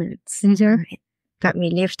apartments that we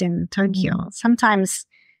lived in Tokyo, sometimes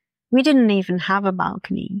we didn't even have a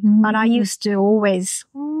balcony, but I used to always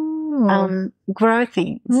grow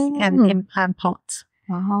things in plant pots.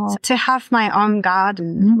 Wow. So to have my own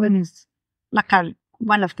garden was like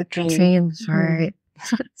one of the dreams. Right.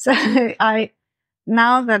 So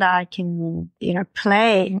now that I can,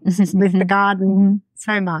 play with the garden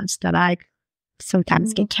so much that I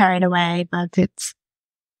sometimes get carried away, but it's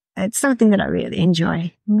something that I really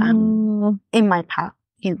enjoy in my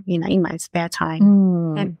in my spare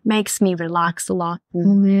time. It makes me relax a lot.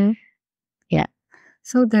 Yeah.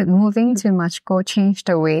 So that moving to Mashiko changed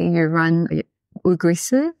the way you run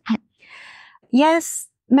Uguisu? Yes,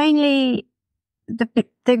 mainly the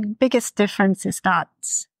biggest difference is that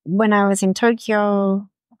when I was in Tokyo,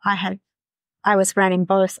 I was running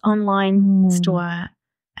both online store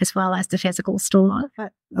as well as the physical store.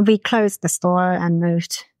 But we closed the store and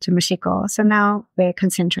moved to Mashiko. So now we're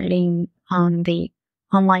concentrating on the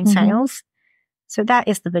online sales. So that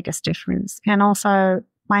is the biggest difference. And also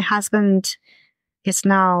my husband is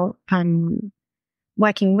now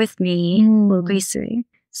working with me in Uguisu.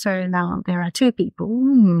 So now there are 2 people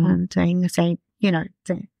doing the same,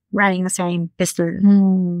 running the same business.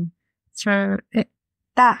 So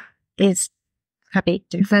that is a big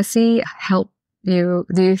difference. Does he help you?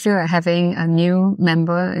 Do you feel like having a new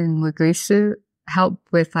member in Uguisu help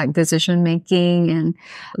with like decision making and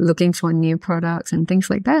looking for new products and things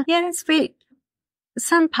like that? Yes,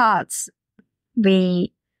 some parts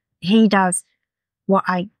he does what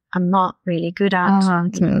I'm not really good at,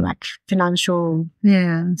 like financial,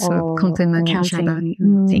 so complement each other.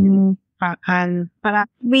 But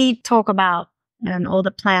we talk about all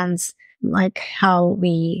the plans, like how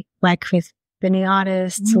we work with the new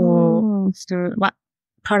artists or what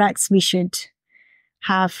products we should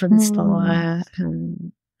have for the store,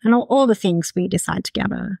 and all the things we decide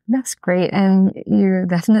together. That's great. And you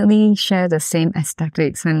definitely share the same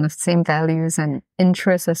aesthetics and the same values and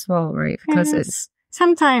interests as well, right? Because it's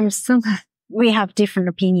sometimes we have different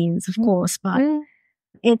opinions, of course, but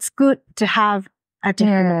it's good to have a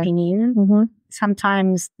different opinion.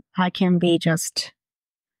 Sometimes I can be just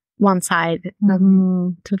one side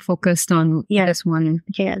to focus on just one.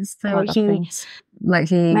 Yes. So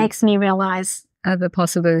he makes me realize other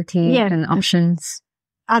possibilities and options.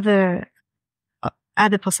 Other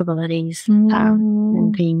possibilities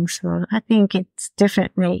and things. So I think it's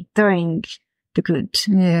definitely doing the good.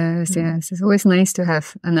 Yes. It's always nice to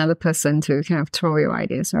have another person to kind of throw your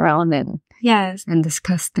ideas around and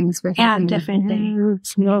discuss things with. Yeah, definitely.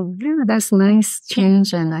 So that's nice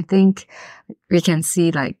change, and I think we can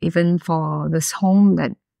see like even for this home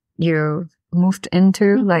that you moved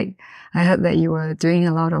into, like I heard that you were doing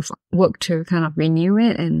a lot of work to kind of renew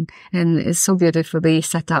it, and it's so beautifully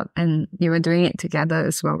set up, and you were doing it together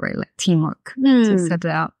as well, right? Like teamwork to set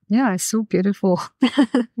it out. Yeah, it's so beautiful.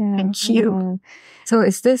 Thank you. So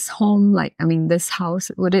is this home this house,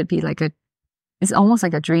 would it be like it's almost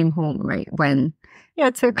like a dream home, right? When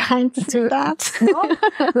you're too kind to do that.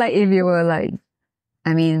 Like if you were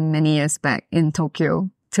many years back in Tokyo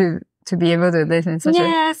to be able to live in such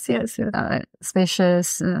a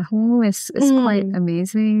spacious home is quite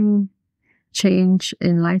amazing change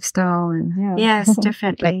in lifestyle. And yes,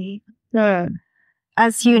 definitely.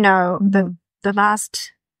 As you know, the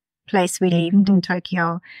last place we lived in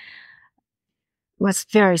Tokyo was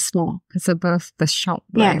very small. It's above the shop,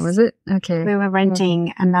 right? Yes. Was it? Okay. We were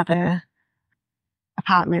renting another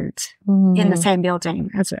apartment in the same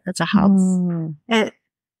building as a house. It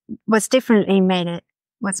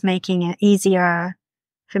was making it easier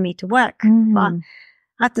for me to work. But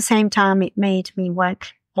at the same time, it made me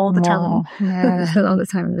work all the time. All the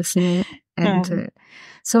time listening into it.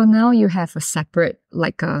 So now you have a separate,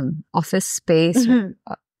 like office space,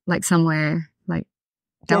 like somewhere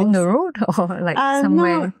down the road or like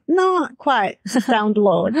somewhere? Not quite down the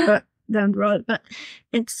road, but down the road, but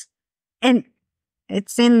it's in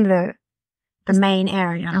the main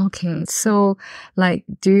area. Okay. So, like,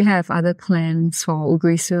 do you have other plans for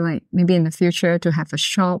Uguisu, like maybe in the future to have a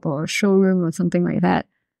shop or a showroom or something like that?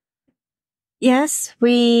 Yes,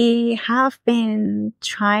 we have been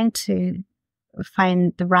trying to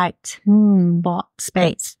find the right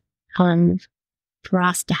space for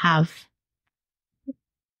us to have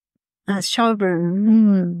a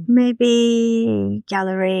showroom, maybe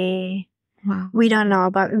gallery. Wow. We don't know,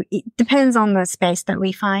 but it depends on the space that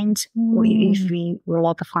we find, if we will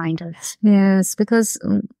able to find it. Yes, because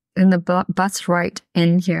in the bus right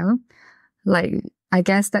in here, like, I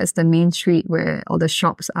guess that's the main street where all the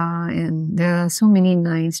shops are, and there are so many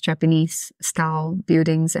nice Japanese style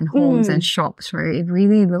buildings and homes and shops, right? It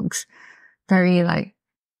really looks very like,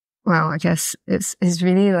 well, I guess it's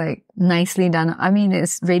really like nicely done. I mean,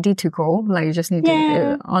 it's ready to go. Like, you just need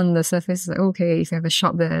to, on the surface, like, okay, if you have a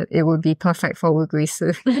shop there, it would be perfect for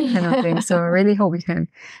Uguisu kind of thing. So I really hope we can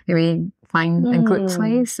maybe find a good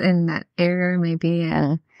place in that area, maybe,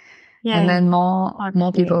 and then more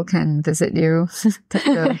people can visit you. Take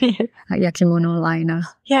the yakimono liner.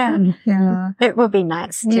 Yeah. It would be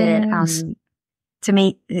nice to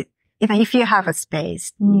meet. If you have a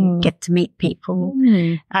space, you get to meet people.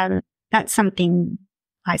 And that's something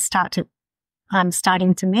I'm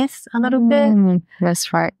starting to miss a little bit.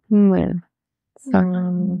 That's right.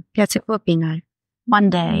 So, yes, it would be nice. One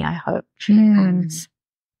day, I hope. Yes.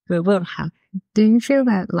 We will have. Do you feel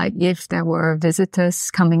that, like, if there were visitors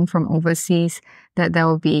coming from overseas, that there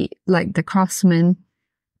will be, like, the craftsmen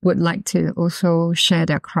would like to also share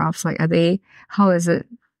their crafts? Like, how is it,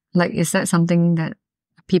 like, is that something that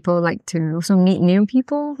people like to also meet new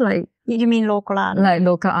people? Like, you mean local artists? Like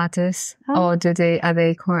local artists? Or are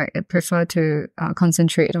they quite prefer to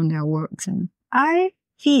concentrate on their works? And I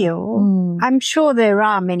feel, I'm sure there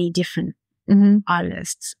are many different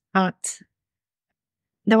artists, but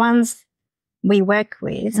the ones we work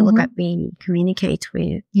with or that we communicate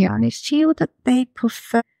with, I feel that they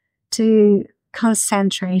prefer to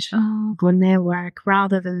concentrate on their work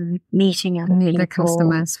rather than meeting other people. The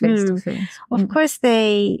customers face to face. Of course,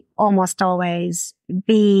 they almost always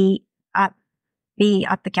be at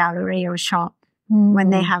the gallery or shop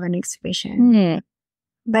when they have an exhibition.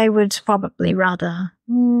 They would probably rather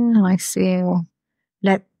I see.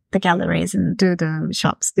 let the galleries and do the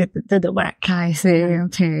shops do the work. I see.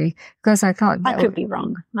 Okay. Because I thought I could be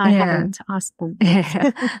wrong. I haven't asked them.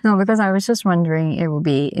 No, because I was just wondering, it would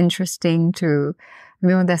be interesting to,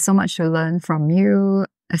 there's so much to learn from you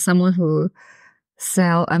as someone who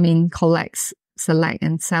collects, select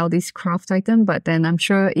and sell these craft items. But then I'm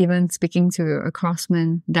sure even speaking to a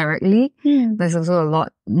craftsman directly, there's also a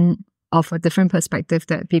lot of a different perspective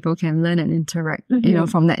that people can learn and interact,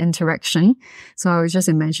 from that interaction. So I was just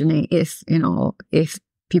imagining if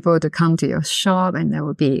people were to come to your shop and there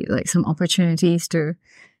would be like some opportunities to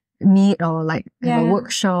meet or like have a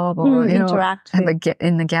workshop or, interact have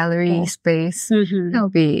in the gallery space, that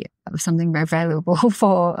would be something very valuable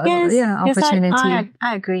for, opportunity.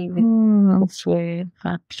 I agree with you.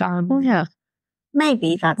 But,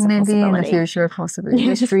 maybe that's a possibility. In the future, possibly.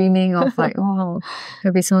 Just dreaming of like,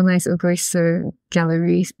 it'd be so nice Uguisu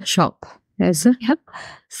gallery shop. Yes. Yep.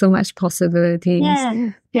 So much possibilities.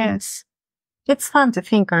 Yes. It's fun to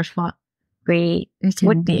think of what we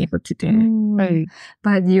would be able to do.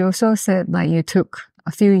 But you also said like you took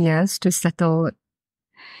a few years to settle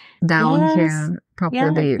down here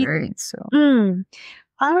properly, right? So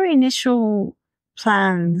our initial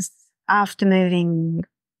plans after moving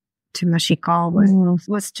to Mashiko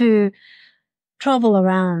was to travel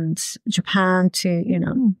around Japan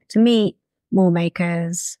to meet more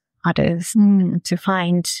makers, artists, to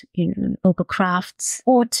find local crafts,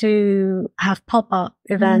 or to have pop-up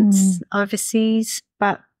events overseas.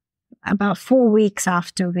 But about 4 weeks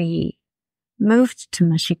after we moved to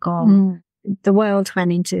Mashiko, the world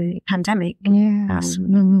went into pandemic. Yes.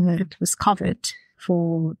 It was COVID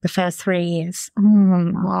for the first 3 years.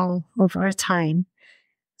 Over a time.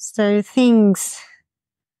 So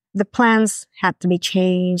the plans had to be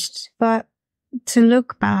changed. But to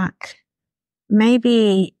look back,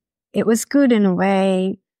 maybe it was good in a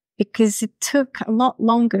way because it took a lot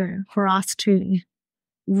longer for us to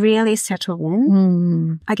really settle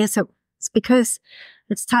in. I guess it's because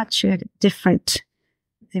it's such a different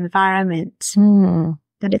environment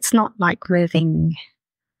that it's not like moving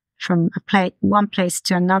from one place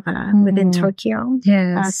to another within Tokyo.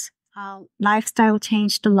 Yes. Our lifestyle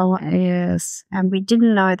changed a lot. Yes. And we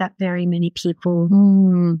didn't know that very many people.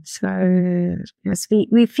 So yes,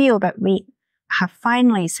 we feel that we have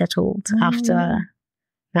finally settled after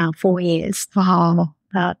now 4 years. Wow.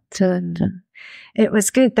 But it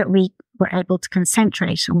was good that we were able to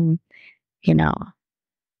concentrate on,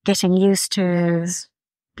 getting used to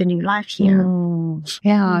the new life here.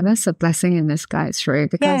 Yeah, that's a blessing in disguise, right?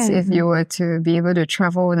 Because if you were to be able to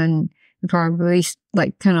travel, then you probably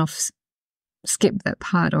kind of skip that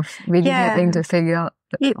part of really having to figure out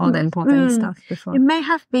all the important stuff before. It may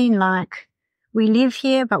have been like, we live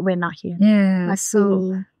here, but we're not here. Yeah. Like,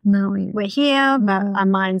 so now we're here, but our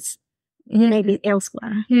minds maybe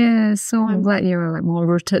elsewhere. Yeah. So I'm glad you're like more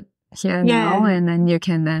rooted here now, and then you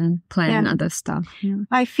can then plan other stuff. Yeah.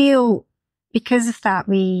 I feel because of that,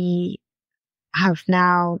 we have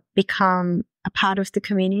now become a part of the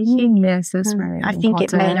community. Yes, that's very I think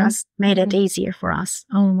important. it made it easier for us.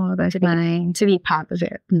 Oh, wow, that's nice. To be part of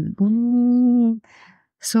it.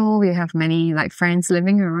 So you have many like friends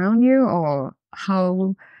living around you, or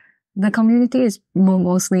how the community is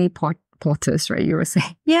mostly potters, right? You were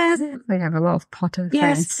saying. Yes. We have a lot of potter friends.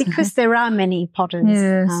 Yes, because there are many potters.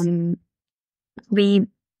 Yes. We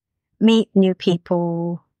meet new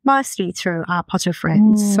people mostly through our potter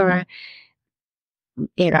friends. So,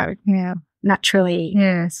 naturally,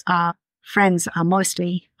 our friends are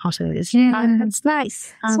mostly potters. Yeah. That's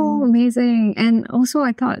nice. So amazing. And also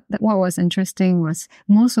I thought that what was interesting was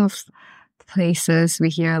most of the places we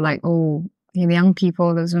hear like, young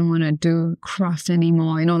people doesn't want to do craft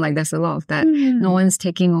anymore. Like there's a lot of that. No one's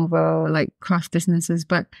taking over like craft businesses.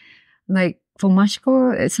 But like for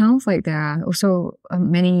Mashiko, it sounds like there are also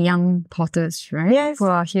many young potters, right? Yes. Who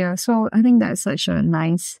are here. So I think that's such a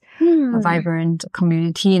nice, vibrant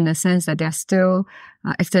community in the sense that they're still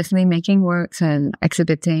actively making works and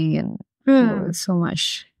exhibiting and so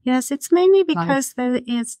much. Yes, it's mainly because there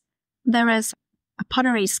is a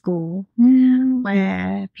pottery school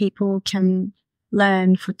where people can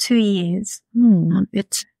learn for 2 years.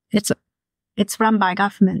 It's run by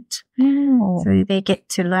government. So they get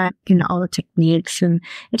to learn, all the techniques. And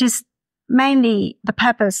it is mainly the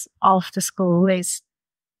purpose of the school is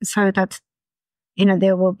so that,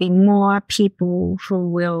 there will be more people who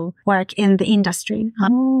will work in the industry,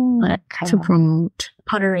 to promote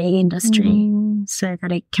pottery industry, so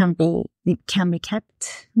that it can be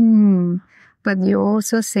kept. But you're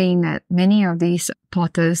also saying that many of these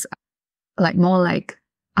potters are more like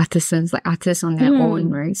artisans, like artists on their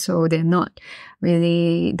own, right? So they're not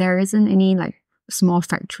really, there isn't any like small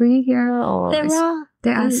factory here, or there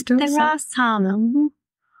are some,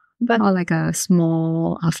 but or like a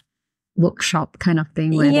small workshop kind of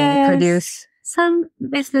thing where they produce. Some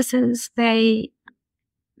businesses, they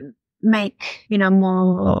make,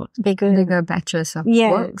 more bigger batches of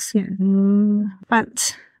works. Yeah.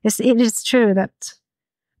 But it is true that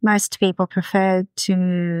most people prefer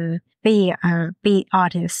to be a bead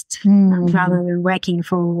artist rather than working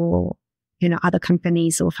for, other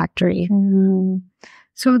companies or factory.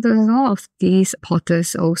 So there's a lot of these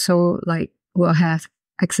potters also will have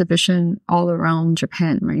exhibition all around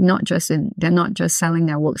Japan, right? They're not just selling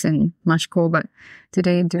their works in Mashiko, but do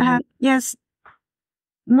they do? Yes.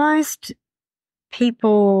 Most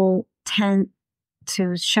people tend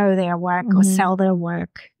to show their work or sell their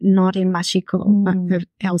work, not in Mashiko, but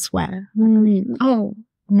elsewhere.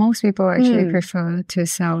 Most people actually prefer to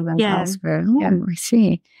sell them elsewhere. I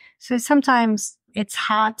see. So sometimes it's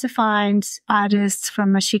hard to find artists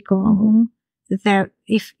from Mashiko.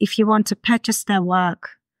 If you want to purchase their work,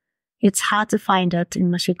 it's hard to find it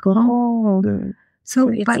in Mashiko. So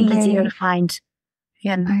it's easier to find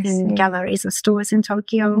in galleries or stores in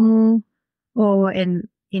Tokyo or in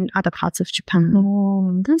other parts of Japan.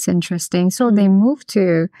 Oh, that's interesting. So they moved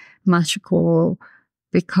to Mashiko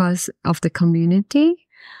because of the community?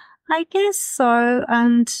 I guess so.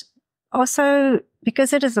 And also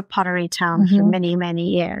because it is a pottery town for many, many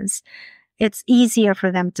years, it's easier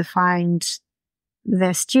for them to find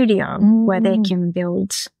their studio where they can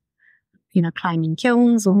build, climbing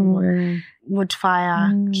kilns or wood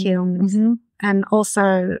fire kilns. And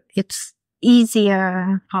also it's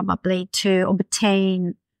easier probably to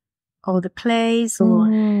obtain all the clays or,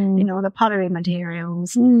 the pottery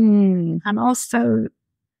materials. And also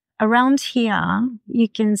around here, you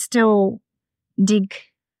can still dig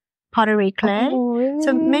pottery clay. Oh, really?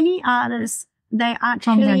 So many artists, they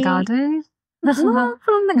actually... From their garden?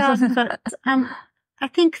 From the garden. But I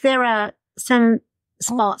think there are some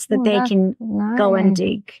spots that they can go and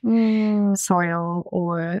dig soil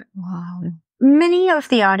or... Wow. Many of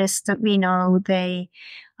the artists that we know, they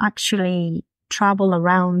actually travel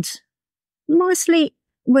around mostly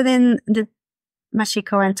within the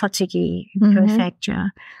Mashiko and Tochigi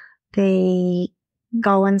prefecture. They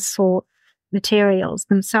go and sort materials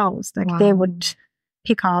themselves. They would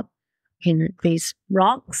pick up these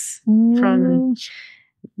rocks from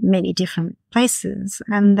many different places,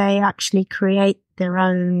 and they actually create their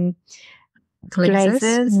own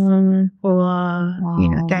glazes, or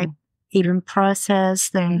they even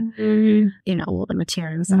process all the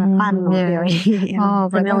materials. I'm not very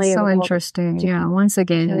but that's so interesting. Once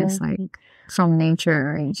again, it's like from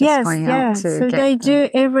nature, and just going out to so they do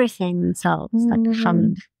everything themselves, like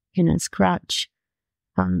from scratch.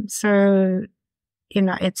 So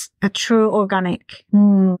it's a true organic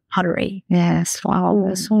pottery. Yes, wow,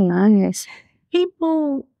 that's so nice.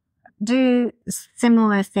 People do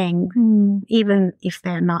similar things, even if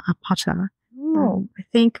they're not a potter.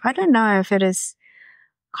 I don't know if it is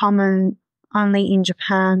common only in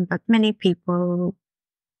Japan, but many people,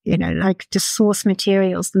 like to source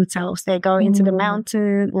materials themselves. They go into the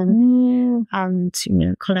mountain and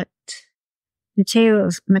collect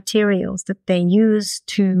materials that they use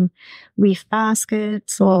to weave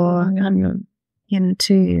baskets or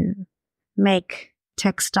to make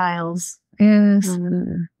textiles. Yes.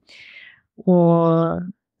 Or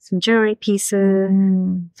some jewelry pieces,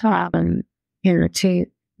 to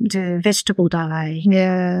do vegetable dye.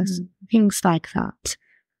 Yes. Things like that.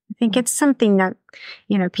 I think it's something that,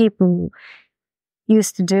 people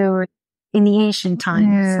used to do in the ancient times.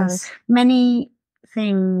 Yes. So many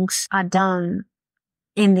things are done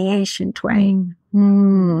in the ancient way.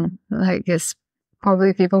 Like it's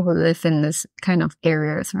probably people who live in this kind of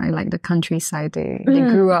areas, right? Like the countryside, they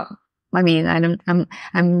grew up. I mean, I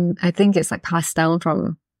think it's like passed down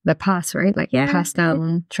from the past, right? Like passed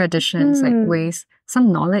down traditions, like ways,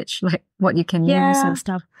 some knowledge, like what you can use and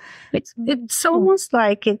stuff. It's almost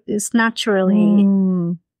like it is naturally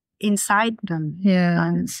inside them.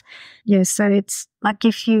 So it's like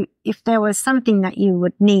if there was something that you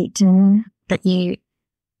would need, that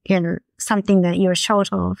something that you're short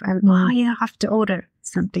of, and you have to order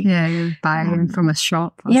something. You buy from a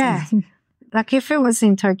shop. Like if it was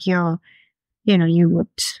in Tokyo, you would,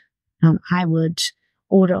 I would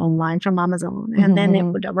order online from Amazon, and then it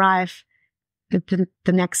would arrive the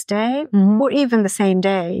next day, or even the same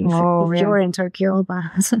day if you're in Tokyo.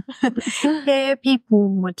 But people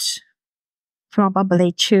would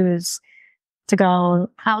probably choose to go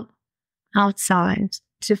outside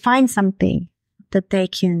to find something that they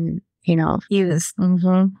can, use.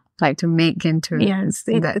 Like to make into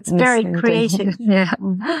it's very creative.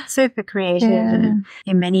 Super creative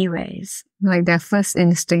in many ways. Like their first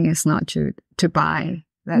instinct is not to buy.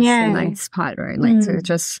 That's the nice part, right? Like to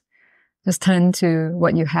just turn to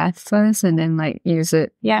what you have first and then like use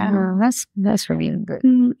it. That's really good.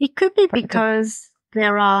 It could be because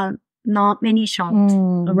there are not many shops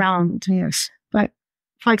around. Yes. But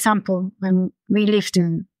for example, when we lived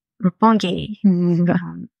in Roppongi,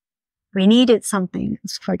 we needed something.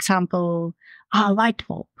 For example, a light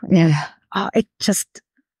bulb. We have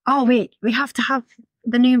to have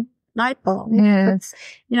the new light bulb. Yes.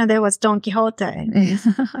 But, there was Don Quixote.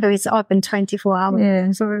 So it's open 24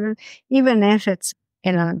 hours. So even if it's,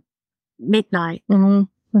 midnight,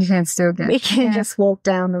 we can still get. We can just walk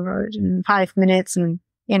down the road in 5 minutes and,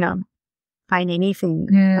 find anything.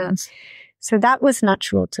 So that was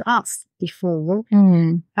natural to us before.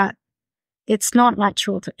 But it's not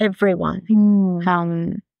natural to everyone.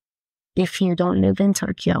 If you don't live in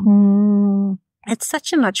Tokyo, it's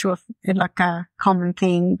such a natural, like a common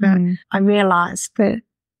thing. But I realized that,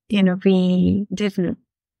 we didn't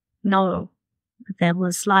know there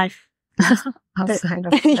was life outside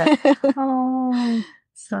of that.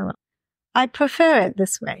 So I prefer it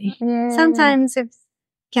this way. Sometimes it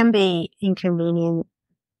can be inconvenient,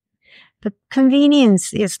 but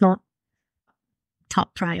convenience is not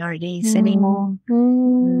top priorities anymore.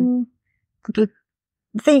 But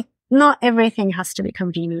not everything has to be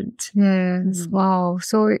convenient. Yes. Wow.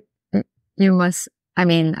 So you must, I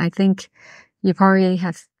think you probably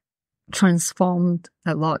have transformed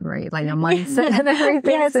a lot, right? Like your mindset and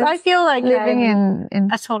everything. Yes, I feel like living in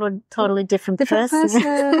a totally different person.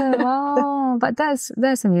 Wow. But that's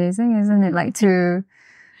amazing, isn't it? Like to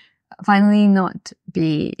finally not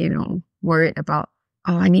be, worried about,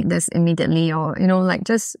 I need this immediately, or, like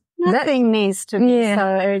just nothing needs to be so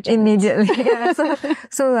urgent. Immediately.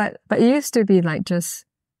 But it used to be like just,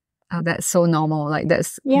 that's so normal. Like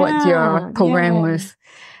that's what you're programmed with.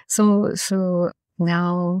 So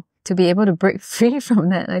now to be able to break free from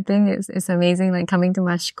that, I think it's amazing. Like coming to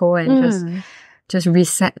Mashiko and just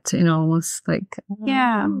reset, almost like,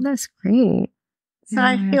 that's great. So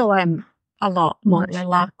I feel I'm a lot more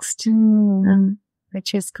relaxed,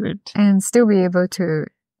 which is good. And still be able to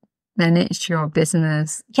manage your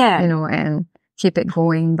business, and keep it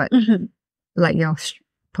going. But like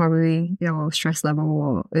probably your stress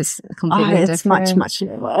level is completely different. It's much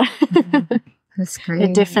lower. That's great.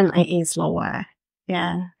 It definitely is lower.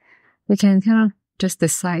 Yeah. You can kind of just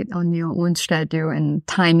decide on your own schedule and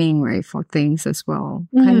timing, right, for things as well.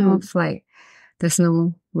 Kind of like there's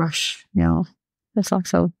no rush, That's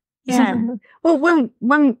also Well,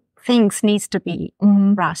 when things needs to be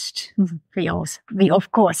rushed, we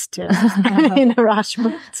of course do in a rush,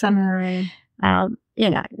 but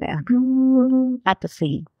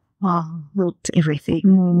apathy. Not everything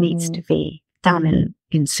needs to be done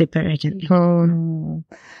in super urgently.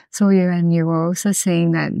 So you were also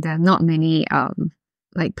saying that there are not many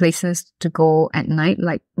like places to go at night,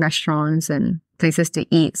 like restaurants and places to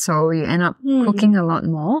eat. So you end up cooking a lot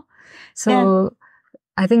more. So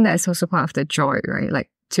I think that's also part of the joy, right?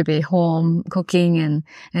 Like to be home cooking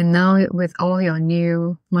and now with all your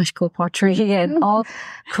new Mashiko pottery and all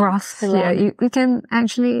crafts, you can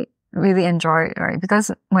actually really enjoy it, right?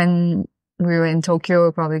 Because when we were in Tokyo,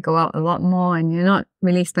 we probably go out a lot more and you're not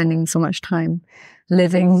really spending so much time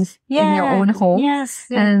living in your own home. Yes.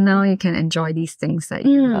 And now you can enjoy these things that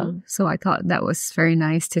you love. So I thought that was very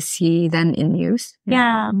nice to see then in use.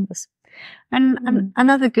 Yeah. And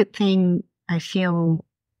another good thing I feel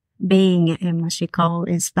being in Mashiko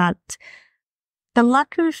is that the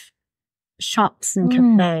lack of shops and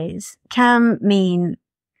cafes can mean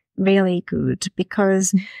really good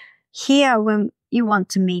because here when you want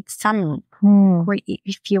to meet someone,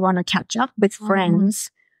 if you want to catch up with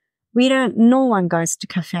friends, no one goes to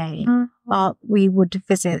cafe, but we would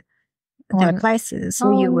visit their places.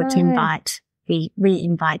 So you would we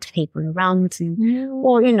invite people around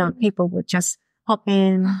or, people would just hop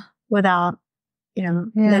in without,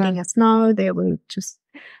 letting us know. They would just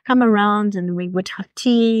come around and we would have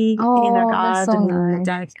tea in the garden.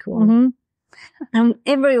 That's cool. And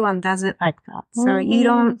everyone does it like that. So you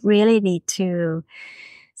don't really need to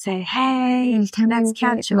say, hey, let's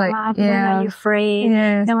catch up. When are you free?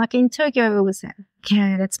 And like in Tokyo, it was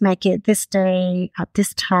okay, let's make it this day, at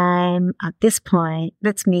this time, at this point.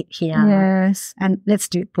 Let's meet here. Yes. And let's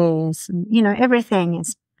do this. And, everything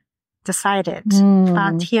is decided.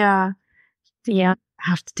 But here, you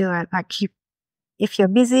have to do it. Like if you're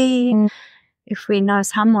busy, if we know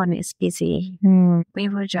someone is busy, we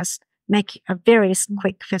will just make a very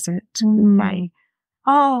quick visit. Like,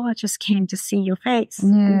 I just came to see your face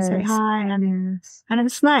and say hi. And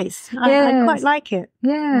it's nice. I quite like it.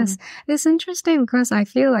 Yes. It's interesting because I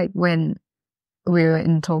feel like when we were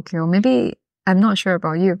in Tokyo, maybe, I'm not sure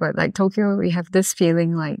about you, but like Tokyo, we have this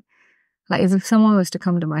feeling like if someone was to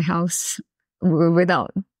come to my house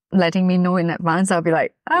without letting me know in advance, I'll be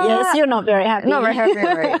like, yes, you're not very happy. Not very happy,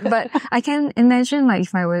 right? But I can imagine like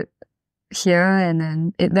if I were here and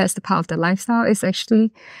then that's the part of the lifestyle, it's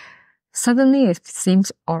actually suddenly it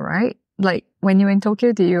seems alright. Like when you're in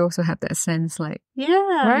Tokyo, do you also have that sense like,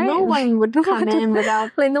 right? No one would come in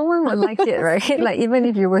without like no one would like it, right? Like even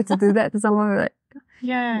if you were to do that to someone, like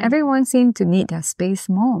everyone seemed to need their space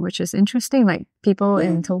more, which is interesting. Like people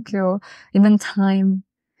in Tokyo, even time,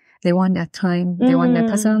 they want their time, they want their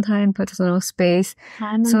personal time, personal space.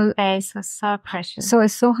 Time and space are so precious. So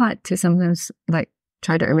it's so hard to sometimes like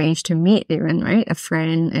try to arrange to meet even, right? A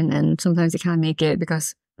friend, and then sometimes you can't make it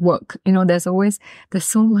because work. There's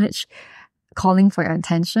so much calling for your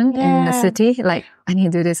attention in the city. Like, I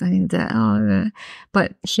need to do this, I need to do that.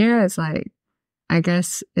 But here it's like, I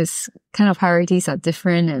guess it's kind of priorities are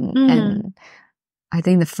different and I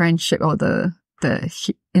think the friendship or the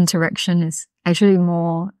interaction is actually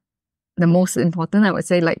the most important. I would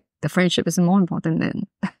say like the friendship is more important than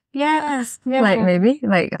like maybe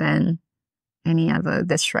like than any other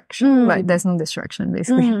distraction. Like there's no distraction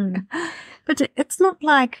basically. But it's not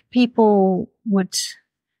like people would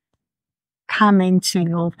come into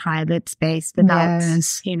your private space without,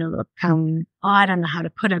 I don't know how to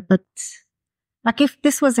put it, but like if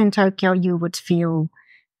this was in Tokyo, you would feel,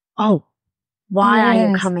 why are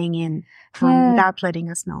you coming in without letting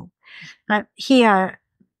us know? But here,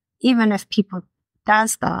 even if people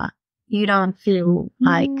does that, you don't feel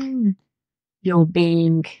like you're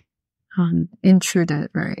being intruded,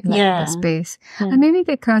 right? Like the space. And maybe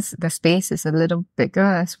because the space is a little bigger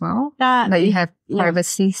as well. Like you have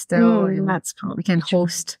privacy still. That's probably we can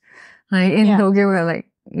host. Like in Tokyo, where like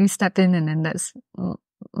you step in and then that's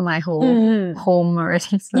my whole home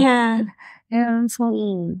already. So,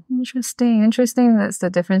 so interesting. That's the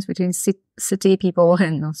difference between city people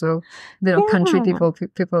and also little country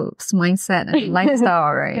people's mindset and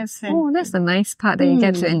lifestyle, right? That's the nice part that you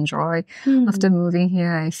get to enjoy after moving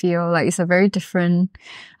here. I feel like it's a very different,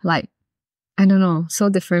 like, I don't know, so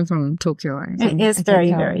different from Tokyo. It is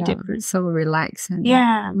very, very different. So relaxed and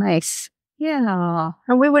nice. Yeah.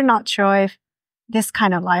 And we were not sure if this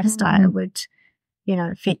kind of lifestyle would,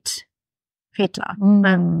 fit fitter.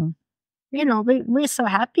 But, you know, we're so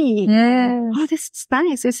happy. Yeah. Oh, this is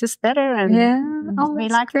nice. This is better. And we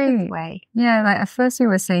like this way. Yeah, like at first you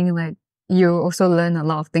were saying like you also learn a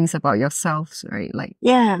lot of things about yourself, right? Like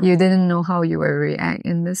you didn't know how you would react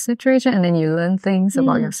in this situation, and then you learn things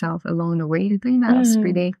about yourself along the way. I think that's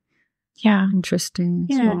really interesting.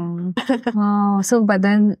 Yeah. So, wow. So, but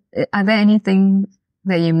then are there anything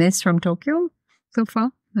that you miss from Tokyo so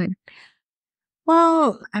far? Like,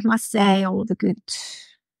 well, I must say all the good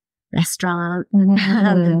restaurants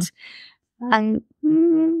and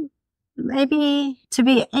maybe to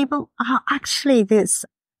be able, actually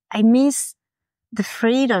I miss the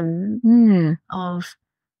freedom of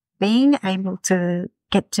being able to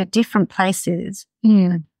get to different places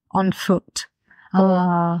on foot.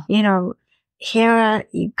 You know, here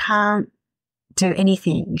you can't do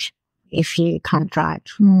anything if you can't drive.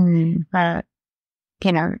 But,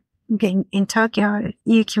 you know, in Tokyo,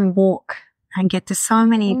 you can walk and get to so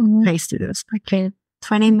many places. Like a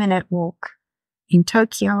 20-minute walk in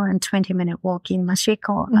Tokyo and 20-minute walk in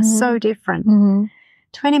Mashiko are so different.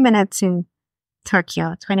 20 minutes in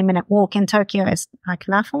Tokyo, 20-minute walk in Tokyo is like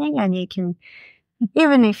nothing. And you can,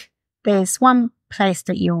 even if there's one place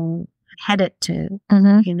that you're headed to,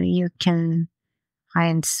 you know, you can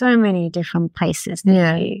find so many different places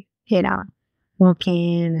that you know, walk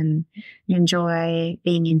in and enjoy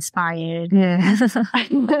being inspired.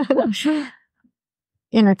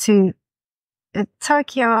 You know,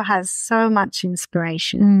 Tokyo has so much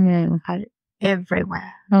inspiration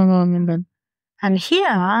everywhere. And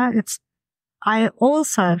here, I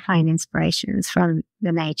also find inspirations from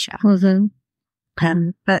the nature.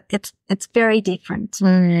 But it's very different. So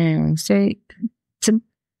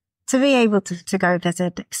to be able to go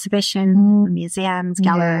visit exhibitions, museums,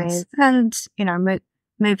 galleries, and, you know,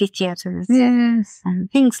 movie theaters and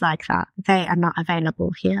things like that, they are not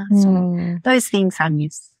available here. So those things I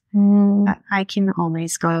miss. I can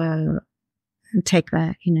always go and take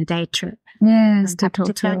a day trip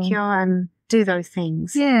to Tokyo and do those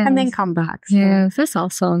things and then come back. So. That's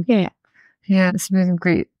awesome. It's been a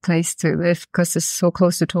great place to live because it's so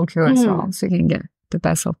close to Tokyo as well, so you can get the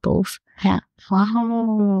best of both.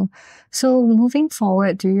 Wow. So moving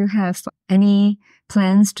forward, do you have any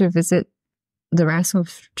plans to visit the rest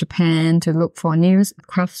of Japan to look for new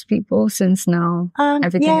craftspeople since now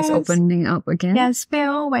everything is opening up again? Yes, we're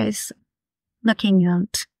always looking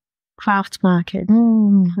at craft market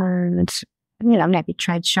and, you know, maybe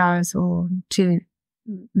trade shows or to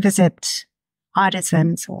visit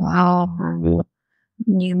artisans or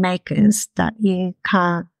new makers that you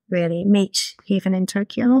can't really meet even in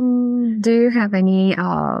Tokyo. Do you have any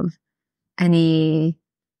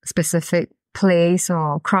specific place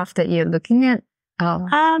or craft that you're looking at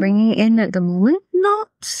bringing in at the moment?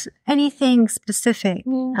 Not anything specific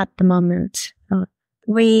at the moment.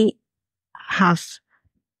 We have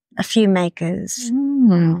a few makers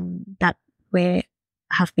that we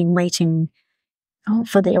have been waiting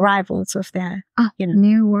for the arrivals of their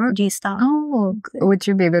new work, new stuff. Would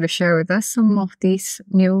you be able to share with us some of these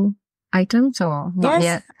new items or not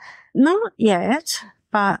yet? Not yet,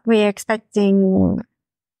 but we're expecting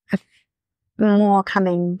more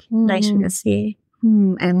coming later this year.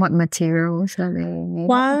 And what materials are they made?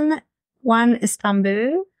 One is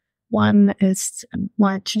bamboo. One is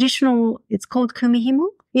traditional. It's called kumihimo.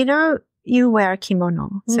 You know, you wear a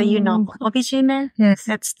kimono, so you know obijime. Yes,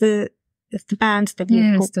 that's the band that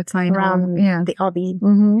you put around the obi.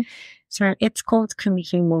 So it's called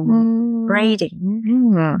kumihimo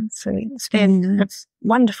braiding. So it's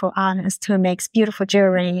wonderful artist who makes beautiful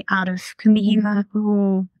jewelry out of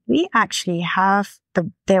kumihimo. We actually have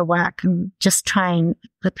their work and just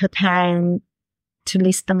preparing to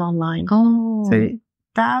list them online. So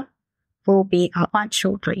that will be out quite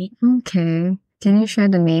shortly. Okay. Can you share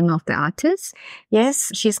the name of the artist? Yes,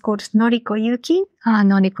 she's called Noriko Yuki.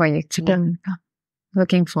 Noriko Yuki.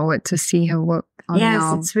 Looking forward to see her work.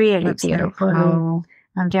 It's really beautiful.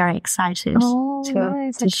 I'm very excited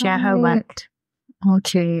to share her work.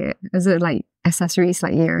 Okay. Is it like accessories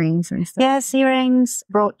like earrings and stuff? Yes, earrings,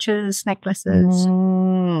 brooches, necklaces.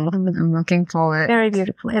 I'm looking forward. Very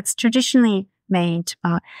beautiful. It's traditionally made,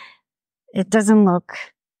 but it doesn't look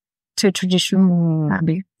too traditional.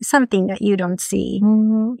 Something that you don't see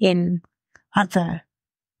in other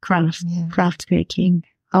craft making.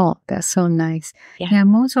 Oh, that's so nice. Yeah,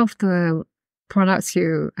 most of the products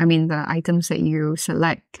the items that you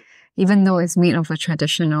select, even though it's made of a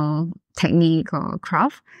traditional technique or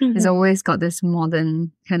craft, it's always got this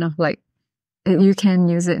modern kind of like you can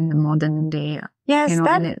use it in the modern day. Yes,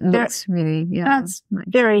 and it looks really, that's nice.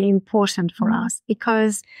 very important for us,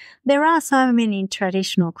 because there are so many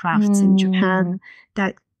traditional crafts in Japan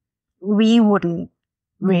that we wouldn't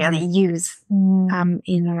really use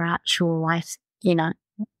in our actual life,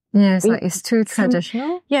 Yes, like it's too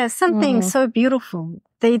traditional. Something so beautiful.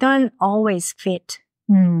 They don't always fit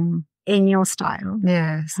in your style.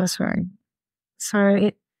 Yes, that's right.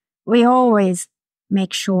 So we always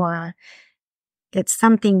make sure it's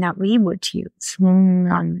something that we would use.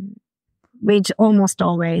 We almost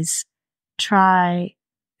always try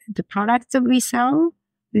the products that we sell.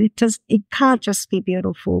 It can't just be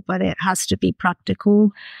beautiful, but it has to be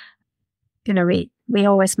practical. We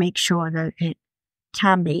always make sure that it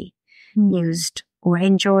can be used or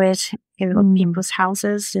enjoyed in people's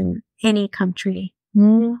houses in any country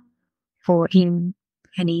or in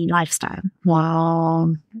any lifestyle.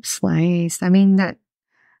 Wow, it's nice. I mean,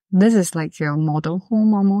 this is like your model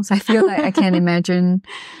home almost. I feel like I can imagine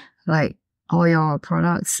like all your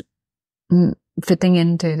products fitting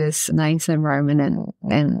into this nice environment,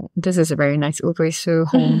 and this is a very nice Uguisu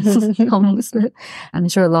home. I'm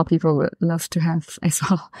sure a lot of people would love to have as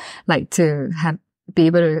well, like to be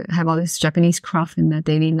able to have all this Japanese craft in their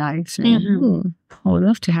daily lives. I would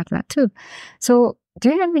love to have that too. So do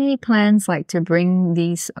you have any plans like to bring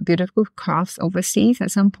these beautiful crafts overseas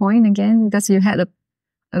at some point again? Because you had a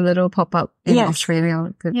little pop-up in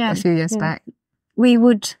Australia a few years back. We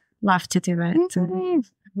would love to do it.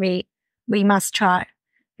 We must try.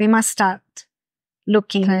 We must start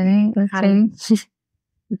looking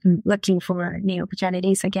for new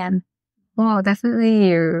opportunities again. Well, definitely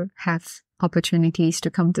you have opportunities to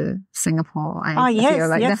come to Singapore. I feel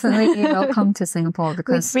like definitely welcome to Singapore,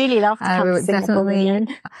 because we'd really love to come to Singapore again.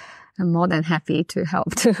 I'm more than happy to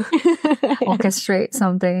help to orchestrate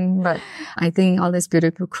something. But I think all this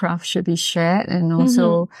beautiful craft should be shared. And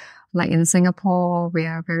also, like in Singapore, we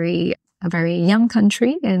are a very young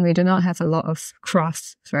country, and we do not have a lot of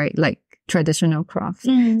crafts, right? Like traditional crafts.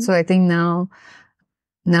 So I think now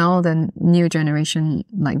the new generation,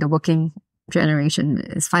 like the working generation,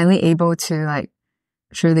 is finally able to like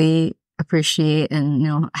truly appreciate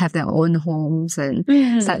and have their own homes and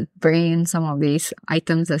start bringing in some of these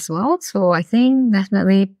items as well. So I think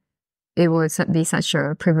definitely it would be such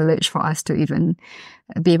a privilege for us to even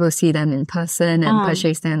be able to see them in person and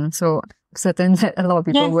purchase them. So certain that a lot of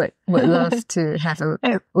people would love to have a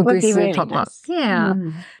Uguisu really pop up. Nice. Yeah.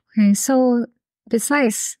 Okay. So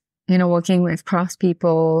besides working with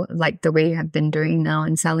craftspeople like the way you have been doing now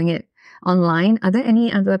and selling it online, are there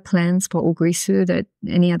any other plans for Uguisu,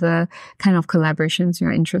 any other kind of collaborations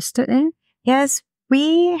you're interested in? Yes,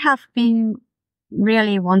 we have been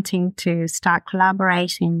really wanting to start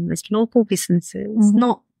collaborating with local businesses,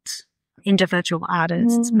 not individual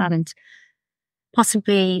artists, but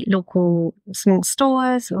possibly local small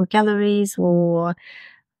stores or galleries or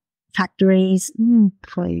factories.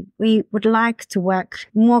 We would like to work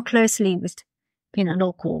more closely with,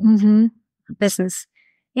 local business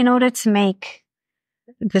in order to make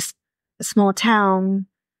this small town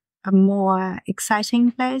a more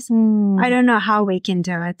exciting place. I don't know how we can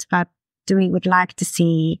do it, but we would like to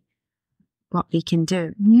see what we can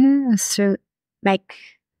do. Yes. To make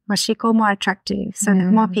Mashiko more attractive so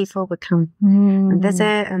that more people would come and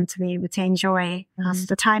visit and to be able to enjoy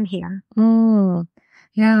the time here.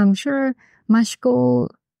 Yeah, I'm sure Mashiko,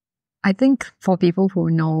 I think for people who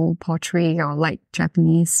know pottery or like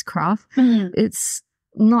Japanese craft, it's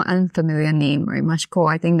not an unfamiliar name, right? Mashiko,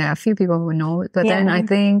 I think there are a few people who know it, but then I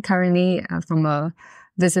think currently from a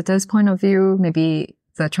visitor's point of view, maybe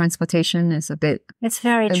the transportation is a bit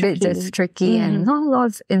tricky and not a lot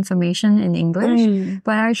of information in English,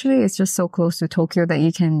 but actually it's just so close to Tokyo that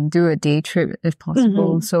you can do a day trip if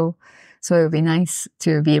possible. So it would be nice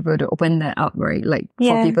to be able to open that up, right? Like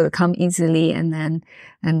for people to come easily, and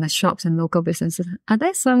the shops and local businesses. Are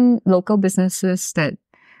there some local businesses that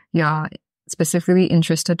you're specifically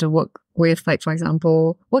interested to work with? Like, for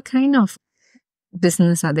example, what kind of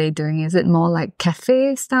business are they doing? Is it more like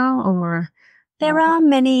cafe style or? There are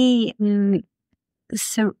many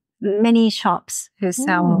shops who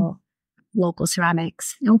sell local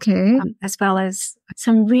ceramics. Okay. As well as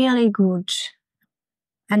some really good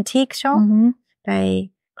antique shop. They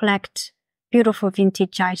collect beautiful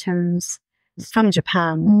vintage items from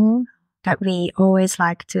Japan that we always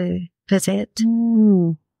like to visit.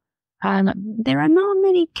 There are not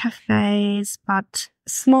many cafes, but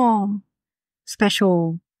small,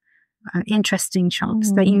 special, interesting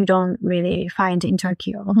shops that you don't really find in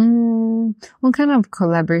Tokyo. What kind of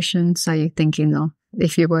collaborations are you thinking of?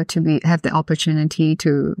 if you were to have the opportunity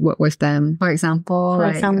to work with them? For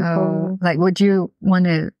example, like would you want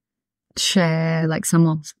to share like some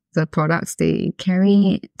of the products they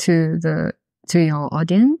carry to your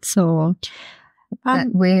audience, or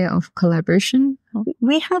that way of collaboration?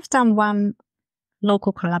 We have done one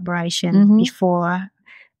local collaboration before.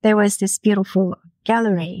 There was this beautiful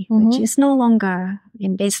gallery, which is no longer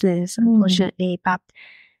in business, unfortunately, but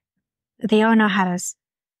the owner had a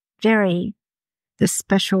very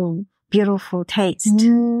special, beautiful taste.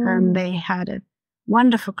 And they had a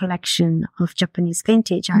wonderful collection of Japanese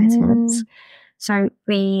vintage items. So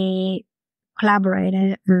we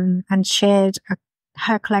collaborated and shared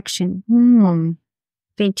her collection of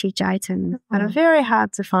vintage items that are very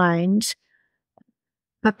hard to find,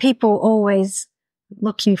 but people always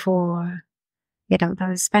looking for,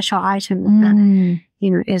 those special items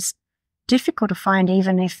that, is difficult to find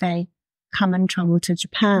even if they come and travel to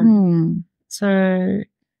Japan. So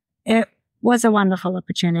it was a wonderful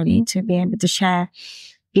opportunity to be able to share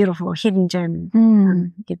beautiful hidden gem,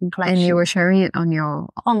 hidden collection. And you were sharing it on your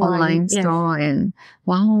online store, and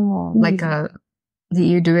wow, did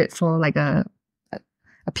you do it for like a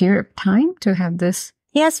period of time to have this?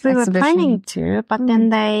 Yes, we were planning to, but then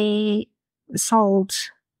they sold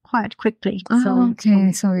quite quickly. So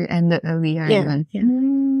you ended earlier.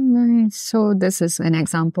 Nice. So this is an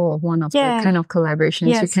example of one of the kind of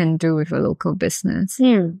collaborations you can do with a local business.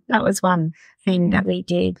 That was one thing that we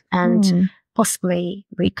did, and possibly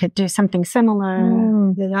we could do something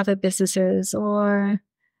similar with other businesses, or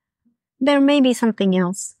there may be something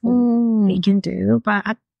else we can do. But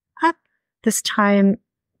at this time,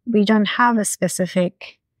 we don't have a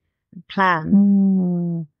specific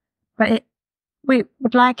plan. But we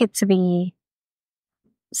would like it to be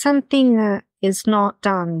something that is not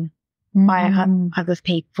done by other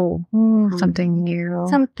people. Something new.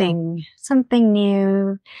 Something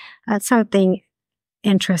new, something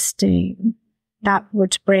interesting that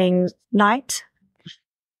would bring light.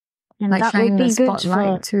 And like that would be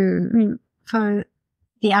good for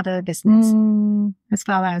the other business, as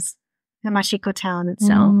well as the Mashiko town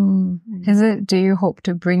itself. Do you hope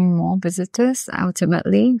to bring more visitors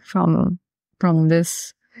ultimately from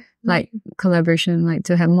this like collaboration, like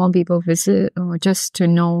to have more people visit, or just to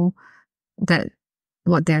know that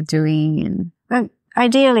what they're doing? And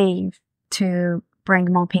ideally to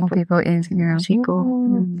bring more people in here.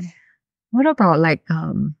 Mashiko. What about like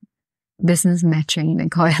business matching? They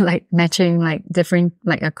call it like matching like different,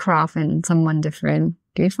 like a craft and someone different.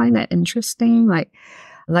 Do you find that interesting? Like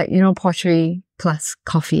pottery plus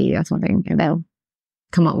coffee or something, and they'll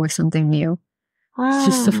come up with something new. It's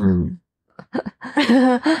just so fun.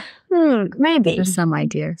 Maybe. Just some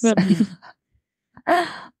ideas.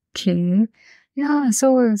 Okay. Yeah,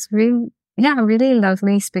 so it was really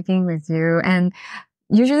lovely speaking with you. And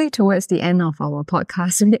usually towards the end of our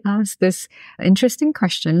podcast, we ask this interesting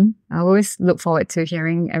question. I always look forward to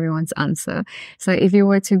hearing everyone's answer. So if you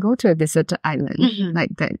were to go to a deserted island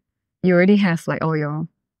like that, you already have like all your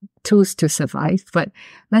tools to survive. But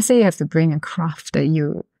let's say you have to bring a craft that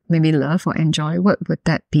you maybe love or enjoy. What would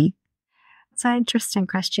that be? It's an interesting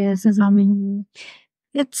question. I mean,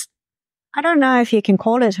 I don't know if you can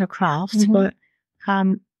call it a craft, but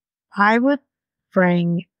I would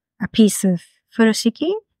bring a piece of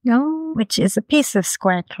furoshiki, which is a piece of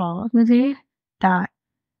square cloth that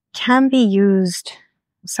can be used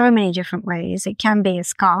so many different ways. It can be a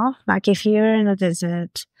scarf, like if you're in a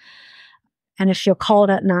desert and if you're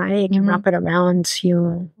cold at night, you can wrap it around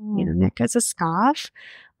your neck as a scarf.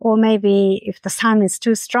 Or maybe if the sun is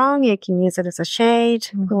too strong, you can use it as a shade,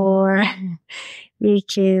 or you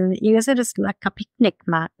can use it as like a picnic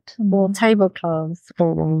mat or tablecloth,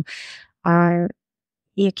 or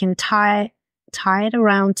you can tie it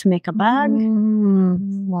around to make a bag.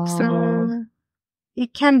 Wow. So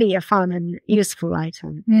it can be a fun and useful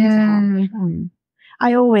item. Yeah.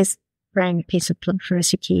 I always bring a piece of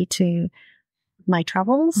furoshiki to my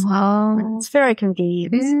travels. Wow. It's very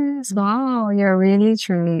convenient. Yes. Wow. You're really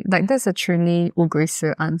truly, like, that's a truly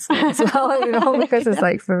Uguisu answer as well, because it's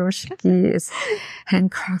like furoshiki is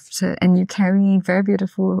handcrafted, and you carry very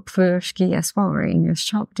beautiful furoshiki as well, right, in your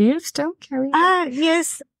shop. Do you still carry?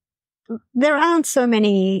 Yes. There aren't so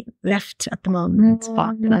many left at the moment,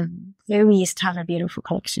 but we used to have a beautiful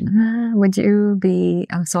collection. Would you be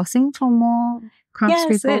sourcing for more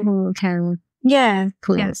craftspeople who can? Yes,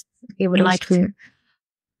 we would like to.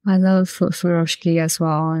 I love furoshiki as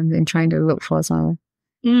well, and been trying to look for some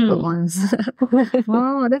good ones.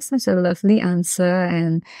 Wow, that's such a lovely answer.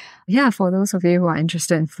 And yeah, for those of you who are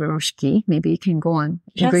interested in furoshiki, maybe you can go on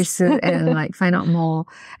Uguisu and like find out more.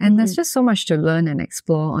 And there's just so much to learn and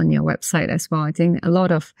explore on your website as well. I think a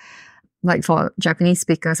lot of, like, for Japanese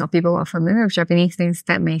speakers or people who are familiar with Japanese things,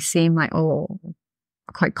 that may seem like,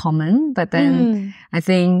 quite common. But then I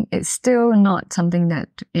think it's still not something that,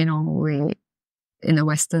 we, in the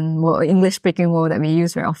Western world, English-speaking world, that we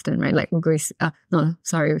use very often, right? Like like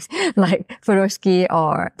furoshiki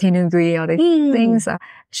or tenugui, or these things are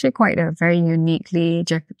actually quite a very uniquely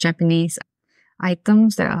Japanese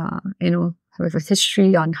items that are, with a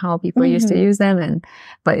history on how people used to use them,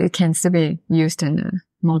 but it can still be used in a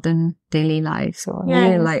modern daily life. So I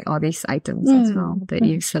really like all these items as well that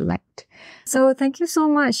you select. So thank you so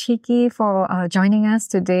much, Hiki, for joining us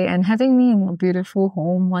today and having me in a beautiful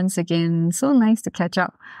home once again. So nice to catch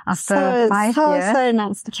up after 5 years. So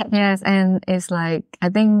nice to catch up. Yes, and it's like, I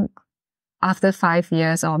think after 5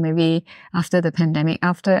 years, or maybe after the pandemic,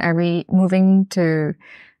 after moving to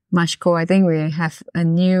Mashiko, I think we have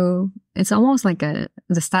it's almost like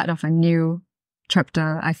the start of a new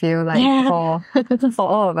chapter, I feel like, for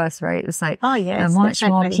all of us, right? It's like a much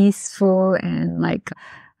more peaceful and like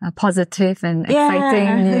a positive and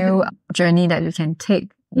exciting new journey that we can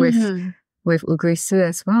take with Uguisu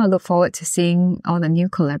as well. I look forward to seeing all the new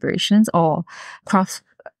collaborations or crafts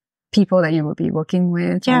people that you will be working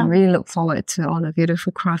with. And really look forward to all the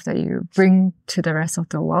beautiful craft that you bring to the rest of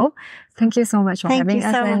the world. Thank you so much for having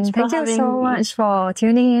us. And thank you so much for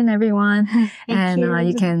tuning in, everyone.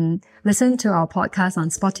 You can listen to our podcast on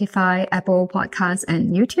Spotify, Apple Podcasts,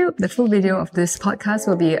 and YouTube. The full video of this podcast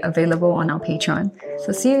will be available on our Patreon.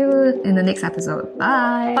 So see you in the next episode.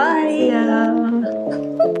 Bye. Bye. See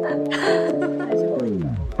ya.